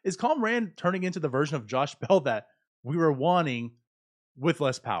like, is Colin Moran turning into the version of Josh Bell that we were wanting with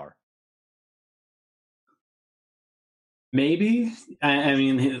less power? Maybe. I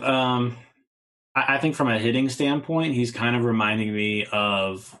mean, I think from a hitting standpoint, he's kind of reminding me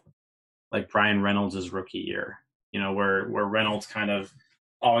of like Brian Reynolds' rookie year, where Reynolds kind of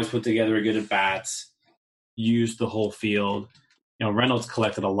always put together a good at bats, used the whole field. Reynolds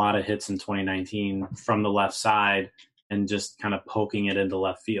collected a lot of hits in 2019 from the left side and just kind of poking it into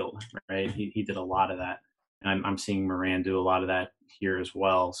left field, right? He did a lot of that. And I'm seeing Moran do a lot of that here as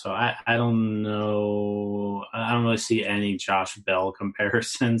well. So I don't know. I don't really see any Josh Bell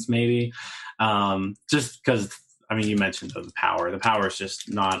comparisons maybe. Just because, I mean, you mentioned the power. The power is just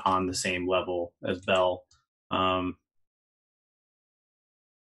not on the same level as Bell. I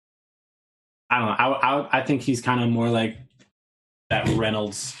don't know. I think he's kind of more like that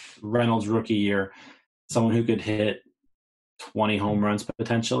Reynolds rookie year, someone who could hit 20 home runs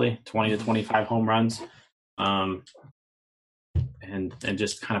potentially, 20 to 25 home runs, and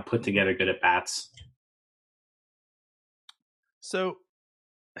just kind of put together good at bats. So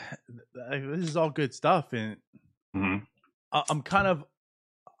this is all good stuff, and I'm kind of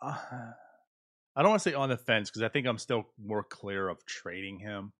I don't want to say on the fence because I think I'm still more clear of trading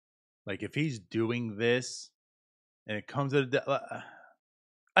him. Like if he's doing this and it comes to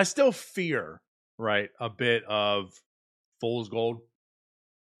I still fear, right, a bit of fool's gold.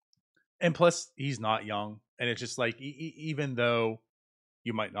 And plus, he's not young. And it's just like, even though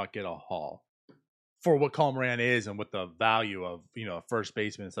you might not get a haul for what Colin Moran is and what the value of, a first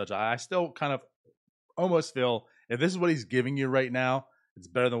baseman and such, I still kind of almost feel if this is what he's giving you right now, it's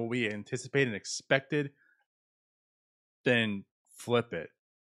better than what we anticipated and expected, then flip it.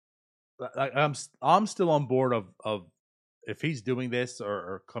 I'm still on board of if he's doing this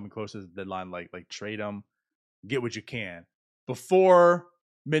or coming close to the deadline, like trade him, get what you can before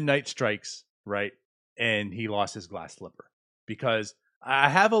midnight strikes, right? And he lost his glass slipper, because I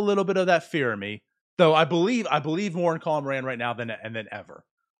have a little bit of that fear in me, though I believe more in Colin Moran right now than ever.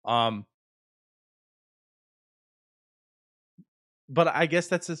 But I guess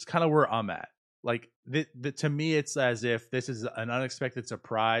that's just kind of where I'm at. Like to me, it's as if this is an unexpected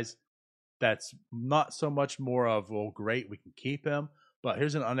surprise. That's not so much more of, well, great, we can keep him, but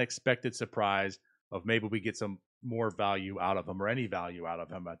here's an unexpected surprise of maybe we get some more value out of him or any value out of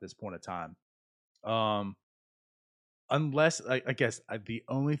him at this point in time. Unless, I guess the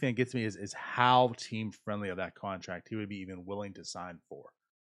only thing that gets me is how team friendly of that contract he would be even willing to sign for.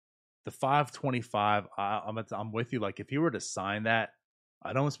 The 525, I'm with you. Like if he were to sign that,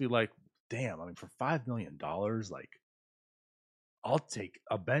 I'd almost be like, damn, I mean, for $5 million, like I'll take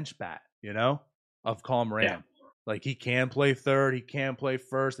a bench bat, of Colin Moran. Yeah. Like he can play third, he can play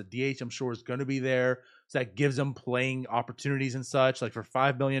first. The DH, I'm sure, is going to be there, so that gives him playing opportunities and such. Like for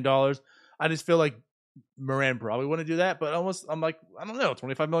 $5 million, I just feel like Moran probably wouldn't do that. But I'm like, I don't know,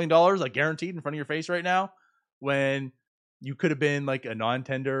 $25 million like guaranteed in front of your face right now, when you could have been like a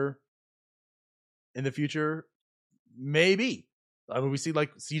non-tender in the future, maybe. I mean, we see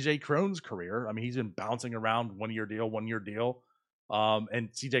like CJ Cron's career. I mean, he's been bouncing around 1 year deal. And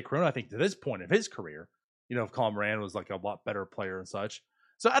CJ Cron, I think to this point of his career, if Colin Moran was like a lot better player and such.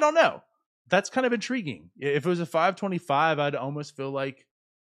 So I don't know. That's kind of intriguing. If it was a 525, I'd almost feel like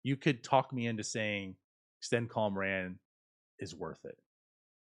you could talk me into saying extend Colin Moran is worth it.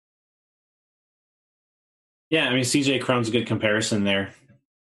 Yeah, I mean, CJ Cron's a good comparison there.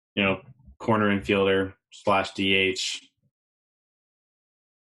 Corner infielder / DH.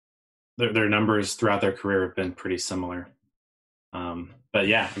 Their numbers throughout their career have been pretty similar. But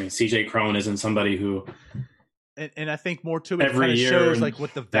yeah, I mean, CJ Cron isn't somebody who, and I think more to it kind of shows like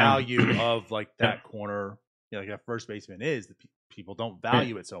what the value of like that corner, like a first baseman is. That people don't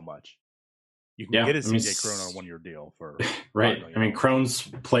value it so much. You can get a CJ Cron on a 1 year deal for right. I mean, Cron's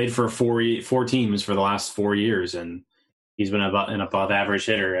played for four teams for the last 4 years, and he's been an above average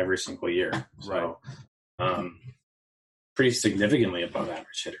hitter every single year. So, pretty significantly above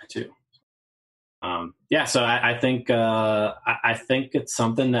average hitter too. So I think it's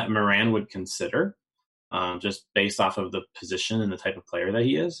something that Moran would consider, just based off of the position and the type of player that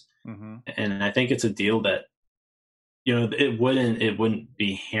he is. Mm-hmm. And I think it's a deal that, it wouldn't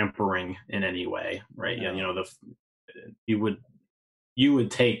be hampering in any way, right? Yeah. You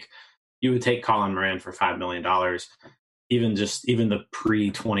would take Colin Moran for $5 million, even the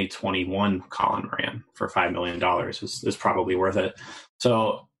pre-2021 Colin Moran for $5 million is probably worth it.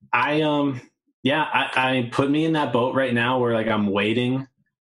 So I put me in that boat right now where like I'm waiting,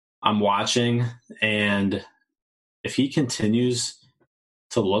 I'm watching, and if he continues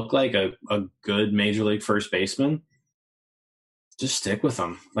to look like a good major league first baseman, just stick with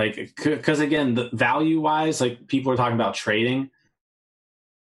him. Like, because again, the value wise, like people are talking about trading.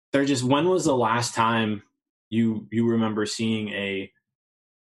 When was the last time you remember seeing a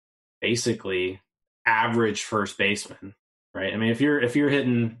basically average first baseman, right? I mean, if you're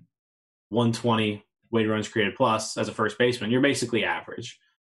hitting 120 weighted runs created plus as a first baseman, you're basically average.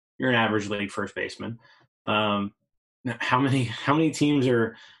 You're an average league first baseman. How many teams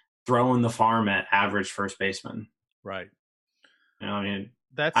are throwing the farm at average first baseman? Right. I mean,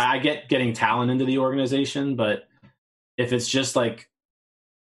 I get getting talent into the organization, but if it's just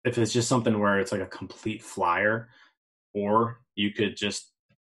something where it's like a complete flyer, or you could just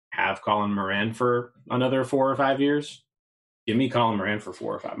have Colin Moran for another 4 or 5 years, give me Colin Moran for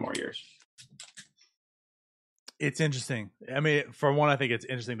 4 or 5 more years. It's interesting. I mean, for one, I think it's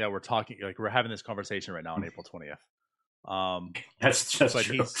interesting that we're having this conversation right now on April 20th. That's just but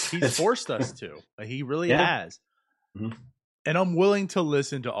true. He's forced us to. He really has. Mm-hmm. And I'm willing to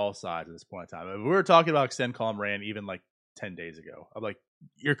listen to all sides at this point in time. If we were talking about extend Colin Moran even like 10 days ago, I'm like,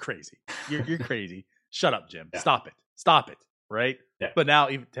 you're crazy. You're crazy. Shut up, Jim. Yeah. Stop it. Right? Yeah. But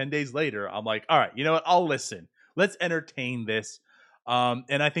now, even 10 days later, I'm like, all right, you know what? I'll listen. Let's entertain this.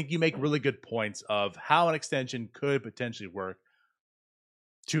 And I think you make really good points of how an extension could potentially work.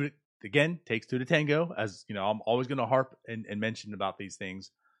 Again, takes two to tango, as you know, I'm always going to harp and mention about these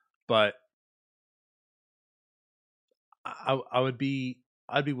things, but I'd be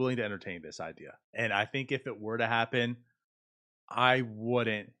willing to entertain this idea. And I think if it were to happen, I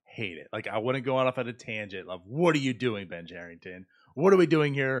wouldn't hate it. Like, I wouldn't go off at a tangent of, what are you doing, Ben Harrington? What are we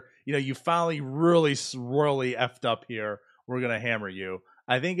doing here? You know, you finally really royally effed up here. We're going to hammer you.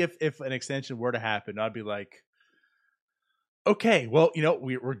 I think if an extension were to happen, I'd be like, okay, well, you know,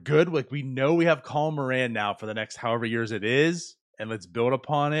 we're good. Like, we know we have Colin Moran now for the next however years it is, and let's build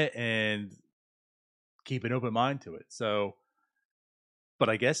upon it and keep an open mind to it. So, but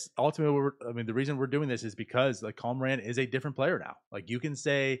I guess ultimately, the reason we're doing this is because like Colin Moran is a different player now. Like, you can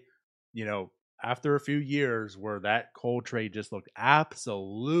say, you know, after a few years where that Cole trade just looked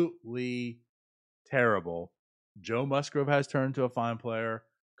absolutely terrible, Joe Musgrove has turned to a fine player.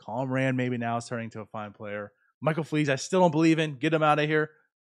 Colin Moran maybe now is turning to a fine player. Michael Flees, I still don't believe in. Get him out of here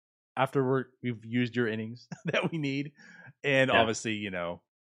after we've used your innings that we need. And obviously, you know,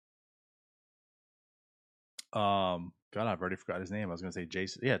 God, I've already forgot his name. I was going to say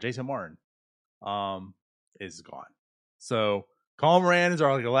Jason. Yeah, Jason Martin is gone. So Colin Moran is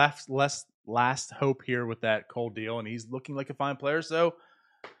our last hope here with that Cole deal, and he's looking like a fine player. So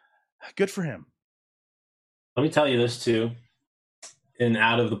good for him. Let me tell you this too. In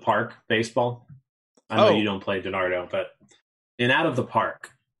Out of the Park baseball, I know you don't play DiNardo, but in Out of the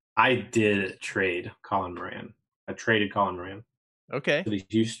Park, I did trade Colin Moran. I traded Colin Moran. Okay.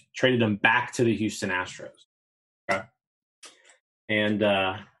 Traded him back to the Houston Astros. Okay. And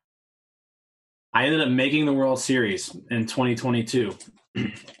I ended up making the World Series in 2022.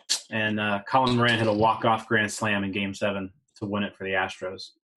 And Colin Moran hit a walk-off grand slam in Game 7 to win it for the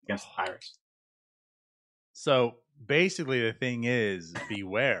Astros against the Pirates. So basically the thing is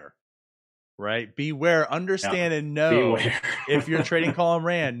beware, right? Beware, understand, and know if you're trading Colin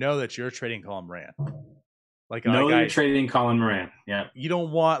Moran, know that you're trading Colin Moran. Like, you're trading Colin Moran. Yeah. You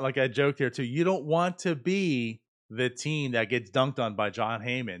don't want, like I joked here too, you don't want to be the team that gets dunked on by John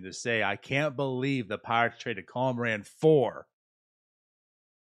Heyman to say, I can't believe the Pirates traded Colin Moran for,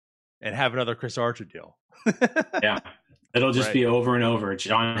 and have another Chris Archer deal. Yeah. It'll just be over and over.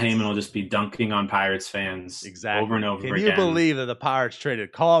 John Heyman will just be dunking on Pirates fans over and over again. Can you believe that the Pirates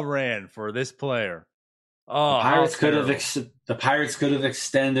traded Colin Moran for this player? Oh, the Pirates could have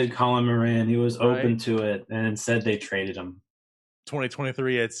extended Colin Moran. He was open to it, and instead they traded him.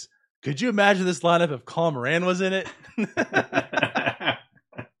 2023, it's, could you imagine this lineup if Colin Moran was in it?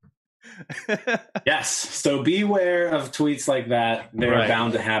 Yes. So beware of tweets like that. They're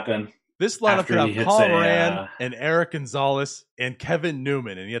bound to happen. This lineup could have Colin Moran and Eric Gonzalez and Kevin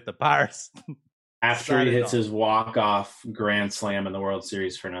Newman, and yet the Pirates. After he hits his walk-off grand slam in the World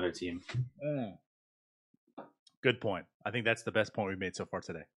Series for another team. Good point. I think that's the best point we've made so far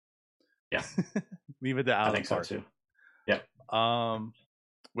today. Yeah. Leave it to Out of the Park. So too. Yeah.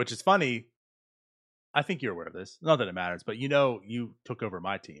 Which is funny. I think you're aware of this. Not that it matters, but you know you took over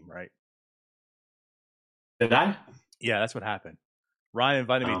my team, right? Did I? Yeah, that's what happened. Ryan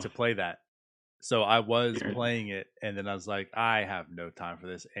invited me to play that. So I was playing it, and then I was like, I have no time for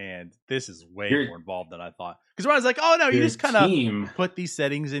this, and this is way more involved than I thought. Because Ryan's like, oh, no, you just kind of put these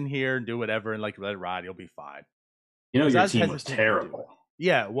settings in here and do whatever, and like let it ride, you'll be fine. You know, your team was terrible.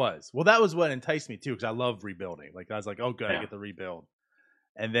 Yeah, it was. Well, that was what enticed me, too, because I love rebuilding. Like, I was like, oh, good, I get to rebuild.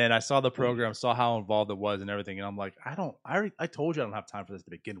 And then I saw the program, saw how involved it was and everything, and I'm like, I told you I don't have time for this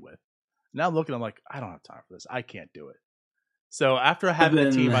to begin with. Now I'm looking, I'm like, I don't have time for this. I can't do it. So after having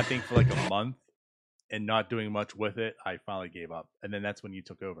the team, I think, for like a month and not doing much with it, I finally gave up. And then that's when you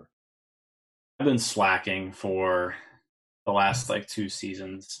took over. I've been slacking for the last like 2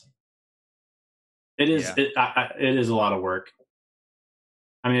 seasons. It is it is a lot of work.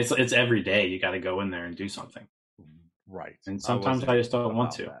 I mean, it's every day you got to go in there and do something. Right. And sometimes I just don't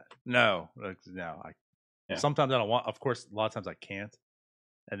want to. That. No. Sometimes I don't want. Of course, a lot of times I can't.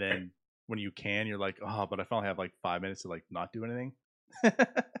 And then when you can, you're like, oh, but I finally have like 5 minutes to like not do anything.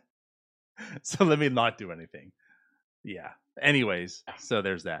 So let me not do anything. Yeah. Anyways, so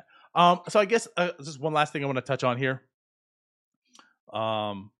there's that. So I guess just one last thing I want to touch on here.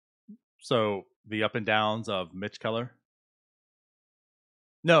 So the up and downs of Mitch Keller.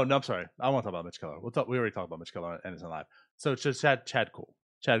 No, I'm sorry. I want to talk about Mitch Keller. We already talked about Mitch Keller and it's live. So it's just Chad Kuhl.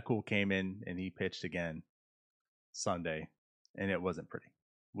 Chad Kuhl came in and he pitched again Sunday, and it wasn't pretty.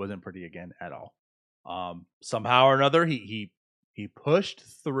 Wasn't pretty again at all. Somehow or another, he pushed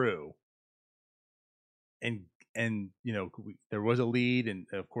through, and you know there was a lead, and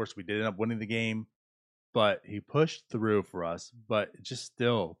of course we did end up winning the game. but he pushed through for us. But just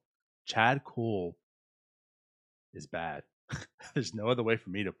still, Chad Kuhl is bad. There's no other way for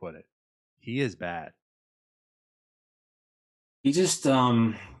me to put it. He is bad. He just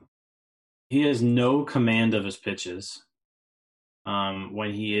he has no command of his pitches.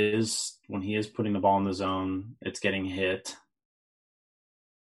 When he is putting the ball in the zone, it's getting hit.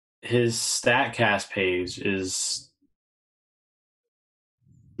 His StatCast page is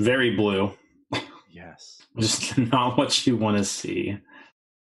very blue. Yes. Just not what you want to see.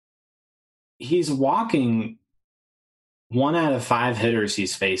 He's walking 1 out of 5 hitters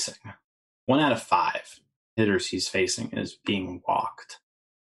he's facing. 1 out of 5 hitters he's facing is being walked.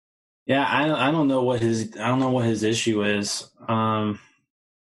 Yeah, I don't know what his issue is.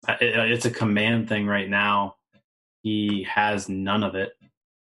 It's a command thing right now. He has none of it.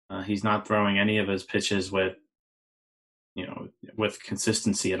 He's not throwing any of his pitches with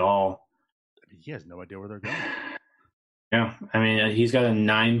consistency at all. He has no idea where they're going. Yeah, I mean, he's got a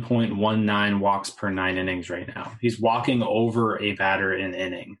 9.19 walks per 9 innings right now. He's walking over a batter an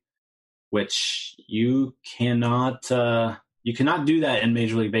inning, which you cannot do that in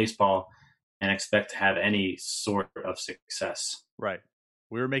Major League Baseball and expect to have any sort of success. Right.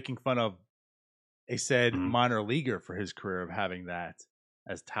 We were making fun of a said minor leaguer for his career of having that,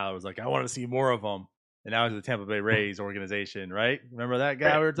 as Tyler was like, I want to see more of them. And now he's the Tampa Bay Rays organization, right? Remember that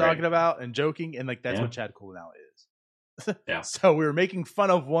guy we were talking about and joking? And like that's what Chad Kuhl now is. Yeah. So we were making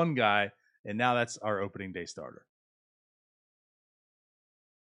fun of one guy, and now that's our opening day starter.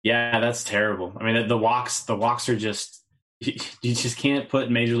 Yeah, that's terrible. I mean, the walks are just you just can't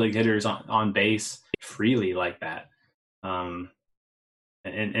put major league hitters on base freely like that. And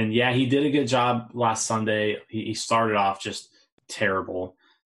yeah, he did a good job last Sunday. He started off just terrible.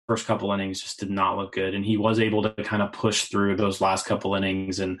 First couple innings just did not look good, and he was able to kind of push through those last couple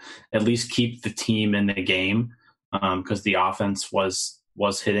innings and at least keep the team in the game because the offense was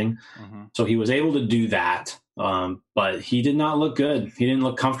hitting. Mm-hmm. So he was able to do that, but he did not look good. He didn't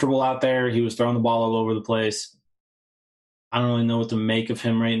look comfortable out there. He was throwing the ball all over the place. I don't really know what to make of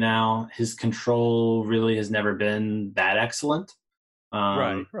him right now. His control really has never been that excellent.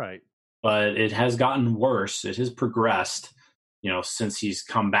 Right. But it has gotten worse. It has progressed, since he's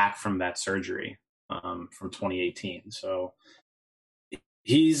come back from that surgery from 2018. So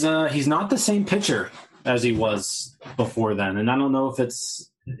he's not the same pitcher as he was before then. And I don't know if it's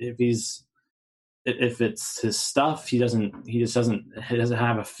his stuff. He doesn't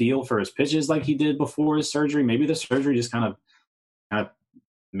have a feel for his pitches like he did before his surgery. Maybe the surgery just kind of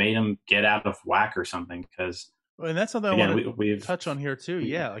made him get out of whack or something. Because and that's something I want to touch on here too.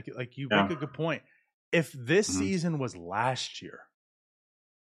 Yeah, like you make a good point. If this season was last year,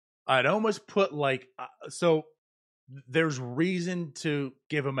 I'd almost put so there's reason to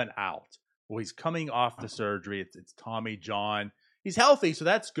give him an out. Well, he's coming off the surgery. It's Tommy John. He's healthy, so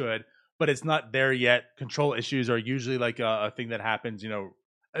that's good, but it's not there yet. Control issues are usually like a thing that happens,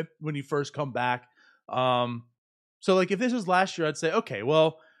 when you first come back. So if this was last year, I'd say, okay,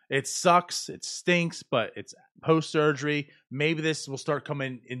 well, it sucks, it stinks, but it's post-surgery. Maybe this will start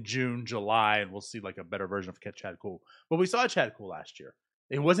coming in June, July, and we'll see a better version of Chad Kuhl. But we saw Chad Kuhl last year.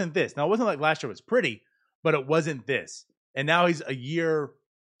 It wasn't this. Now, it wasn't like last year was pretty, but it wasn't this. And now he's a year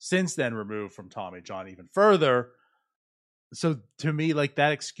since then removed from Tommy John even further. So to me,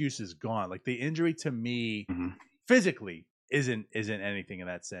 that excuse is gone. The injury to me physically isn't anything in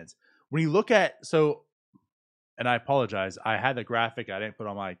that sense. When you look at and I apologize, I had the graphic. I didn't put it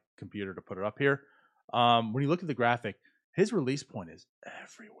on my computer to put it up here. When you look at the graphic, his release point is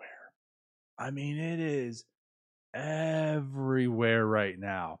everywhere. I mean, it is everywhere right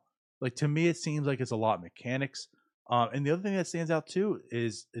now. To me, it seems like it's a lot of mechanics. And the other thing that stands out too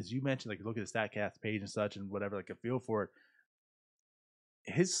is, as you mentioned, look at the StatCast page and such and whatever, a feel for it.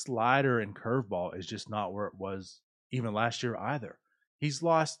 His slider and curveball is just not where it was even last year either. He's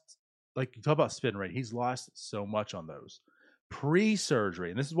lost, you talk about spin rate, he's lost so much on those pre-surgery.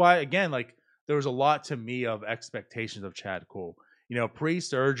 And this is why, again, there was a lot to me of expectations of Chad Kuhl.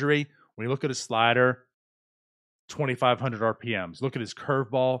 Pre-surgery, when you look at his slider, 2,500 RPMs. Look at his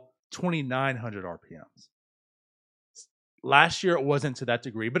curveball, 2,900 RPMs. Last year, it wasn't to that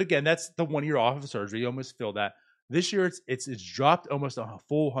degree. But again, that's the 1 year off of surgery. You almost feel that. This year, it's dropped almost a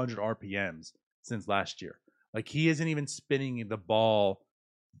full 100 RPMs since last year. He isn't even spinning the ball.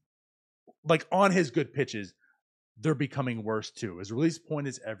 On his good pitches, they're becoming worse too. His release point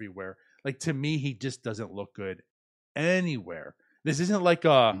is everywhere. To me, he just doesn't look good anywhere. This isn't like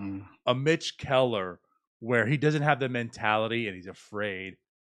a Mitch Keller where he doesn't have the mentality and he's afraid.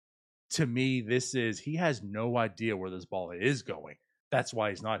 To me, he has no idea where this ball is going. That's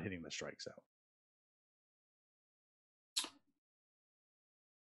why he's not hitting the strike zone.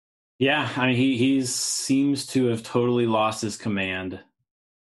 Yeah, I mean, he seems to have totally lost his command.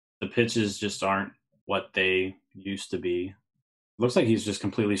 The pitches just aren't what they used to be. Looks like he's just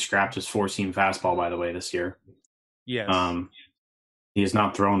completely scrapped his 4-seam fastball, by the way, this year. Yes. He has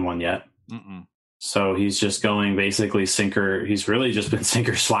not thrown one yet. Mm-mm. So he's just going basically sinker. He's really just been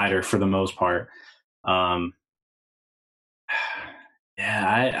sinker slider for the most part. I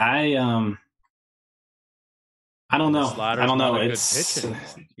don't know. Slider's I don't know. not a good It's pitch.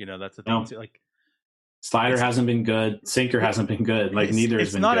 That's the thing too. Like, slider hasn't been good. Sinker hasn't been good. Like neither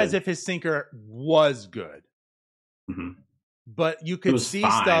has been good. It's not as if his sinker was good. Mm-hmm. But you could see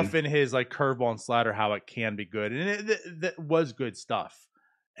fine. stuff in his like curveball and slider how it can be good, and that was good stuff.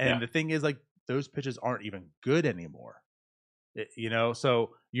 And the thing is, like, those pitches aren't even good anymore.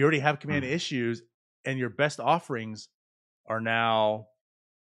 So you already have command issues, and your best offerings are now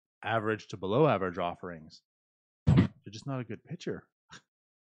average to below average offerings. You're just not a good pitcher.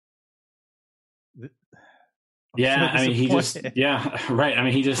 I mean, right. I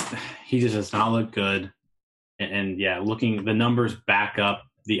mean, he just does not look good. And looking, the numbers back up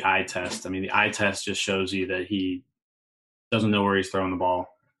the eye test. I mean, the eye test just shows you that he doesn't know where he's throwing the ball,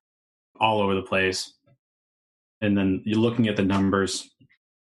 all over the place. And then you're looking at the numbers.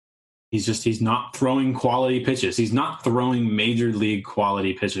 He's not throwing quality pitches. He's not throwing major league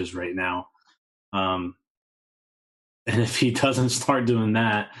quality pitches right now. And if he doesn't start doing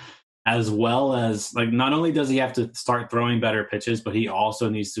that, as well as, like, not only does he have to start throwing better pitches, but he also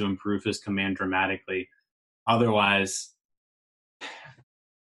needs to improve his command dramatically. Otherwise,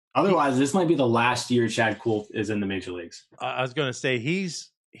 this might be the last year Chad Kuhl is in the major leagues. I was going to say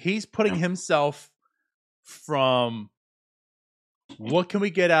he's putting himself from what can we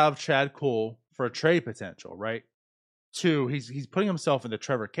get out of Chad Kuhl for a trade potential, right? To he's putting himself in the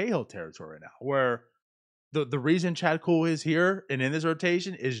Trevor Cahill territory now, where the reason Chad Kuhl is here and in this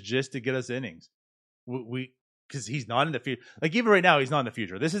rotation is just to get us innings. Because he's not in the future. Like, even right now, he's not in the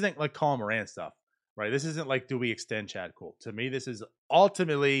future. This isn't like Colin Moran stuff. Right, this isn't like, do we extend Chad Kuhl? To me, this is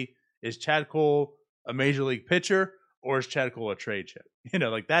ultimately, is Chad Kuhl a major league pitcher or is Chad Kuhl a trade chip?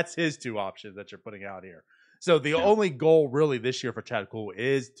 Like, that's his two options that you're putting out here. So the only goal really this year for Chad Kuhl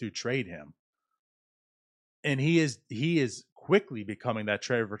is to trade him, and he is quickly becoming that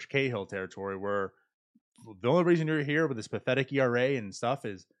Trevor Cahill territory, where the only reason you're here with this pathetic ERA and stuff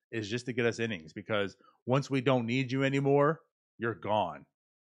is just to get us innings, because once we don't need you anymore, you're gone.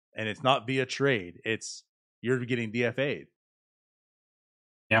 And it's not via trade. It's you're getting DFA'd.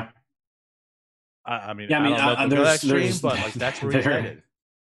 Yeah. I mean, I don't know if extreme, but like, that's where he's headed.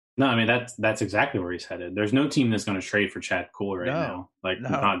 No, I mean, that's exactly where he's headed. There's no team that's going to trade for Chad Kuhl right now. Like,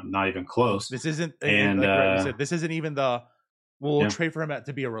 not even close. This isn't, and like you said, this isn't even we'll trade for him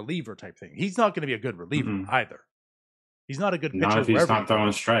to be a reliever type thing. He's not going to be a good reliever either. He's not a good pitcher. Not if he's not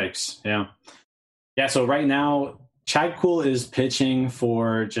throwing strikes. Yeah. Yeah. So right now, Chad Kuhl is pitching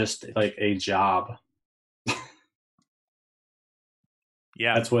for just like a job.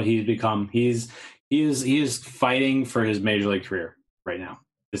 Yeah, that's what he's become. He is fighting for his major league career right now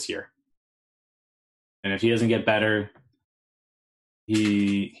this year. And if he doesn't get better,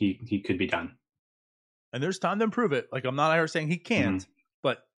 he could be done. And there's time to improve it. Like, I'm not here saying he can't,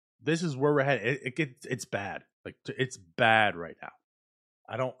 but this is where we're headed. It's bad. Like, it's bad right now.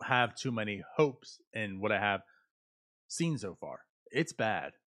 I don't have too many hopes in what I have seen so far. It's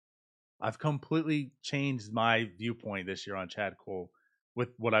bad. I've completely changed my viewpoint this year on Chad Kuhl with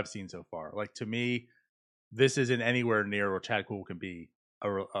what I've seen so far. Like, to me, this isn't anywhere near where Chad Kuhl can be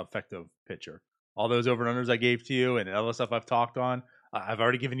a effective pitcher. All those over and unders I gave to you and all the stuff I've talked on, I've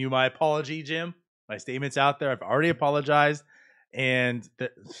already given you my apology, Jim. My statement's out there. I've already apologized. And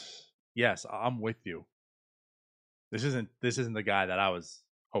yes, I'm with you. This isn't the guy that I was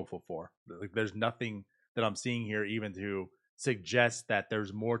hopeful for. Like, there's nothing that I'm seeing here even to suggest that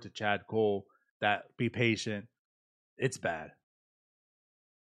there's more to Chad Kuhl. That be patient. It's bad.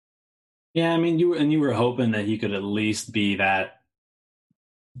 Yeah, I mean, you were hoping that he could at least be that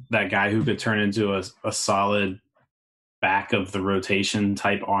guy who could turn into a solid back of the rotation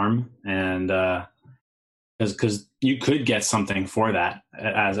type arm, and because you could get something for that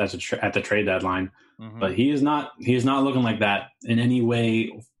at the trade deadline, but he is not looking like that in any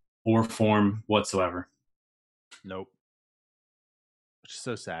way or form whatsoever. Nope. Which is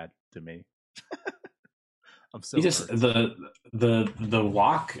so sad to me. I'm so he just the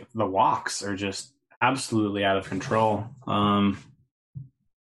walks are just absolutely out of control. I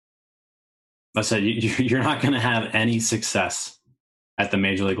said you're not going to have any success at the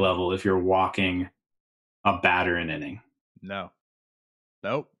major league level if you're walking a batter an inning. No.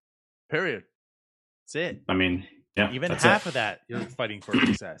 Nope. Period. That's it. I mean, yeah. Even half of that, you're fighting for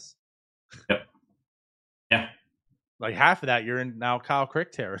success. Yep. Yeah. Like half of that, you're in now Kyle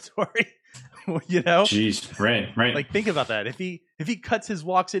Crick territory. You know? Jeez. Right. Like think about that. If he cuts his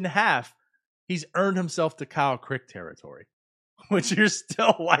walks in half, he's earned himself to Kyle Crick territory. Which you're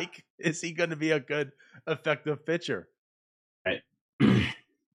still like, is he going to be a good, effective pitcher? Right.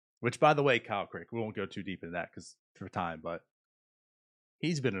 Which, by the way, Kyle Crick, we won't go too deep into that because for time, but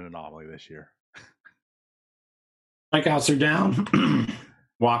he's been an anomaly this year. Strikeouts are down.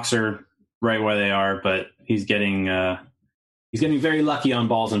 Walks are right where they are, but he's getting very lucky on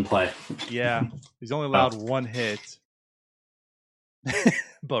balls in play. Yeah, he's only allowed one hit.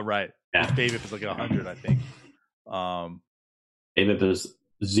 But right, yeah, his BABIP is like 100, I think. BABIP is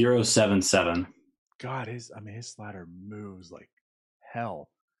 0.77. God, his slider moves like hell.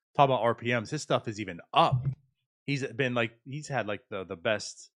 Talk about RPMs. His stuff is even up. He's had like the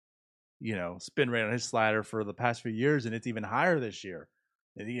best, spin rate on his slider for the past few years, and it's even higher this year.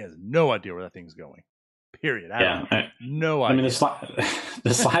 And he has no idea where that thing's going. Period. No idea. I mean,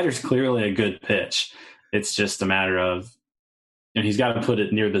 the slider's clearly a good pitch. It's just a matter of, he's got to put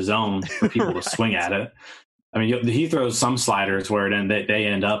it near the zone for people to swing at it. I mean, he throws some sliders where they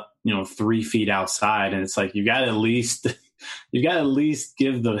end up, 3 feet outside, and it's like you got to at least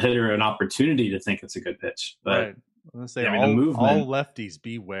give the hitter an opportunity to think it's a good pitch. But right. I'm gonna say all lefties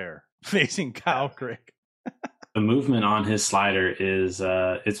beware facing Kyle Crick. The movement on his slider is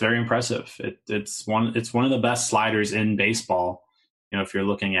it's very impressive. It's one of the best sliders in baseball. If you're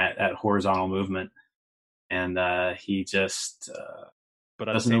looking at horizontal movement, and he just but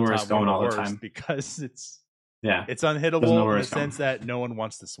doesn't know where it's going all the time because it's it's unhittable in the sense that no one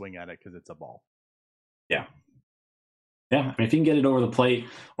wants to swing at it because it's a ball. Yeah. I mean, if you can get it over the plate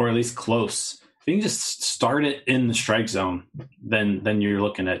or at least close, if you can just start it in the strike zone, then you're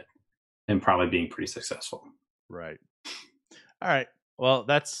looking at him probably being pretty successful. Right. All right. Well,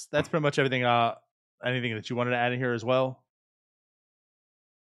 that's pretty much everything. Anything that you wanted to add in here as well?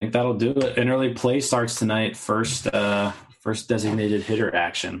 I think that'll do it. An early play starts tonight. First designated hitter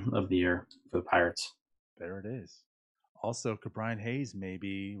action of the year for the Pirates. There it is. Also, Brian Hayes may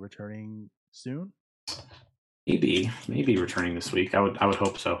be returning soon. Maybe returning this week. I would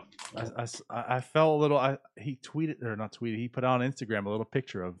hope so. I felt a little. He tweeted or not tweeted. He put on Instagram a little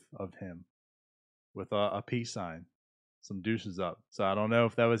picture of him with a peace sign, some deuces up. So I don't know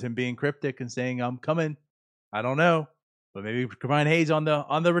if that was him being cryptic and saying I'm coming. I don't know, but maybe Brian Hayes on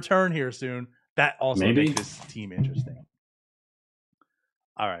the return here soon. That also makes this team interesting.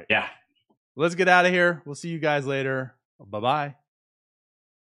 All right. Yeah. Let's get out of here. We'll see you guys later. Bye-bye.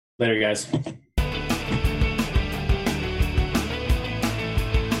 Later, guys.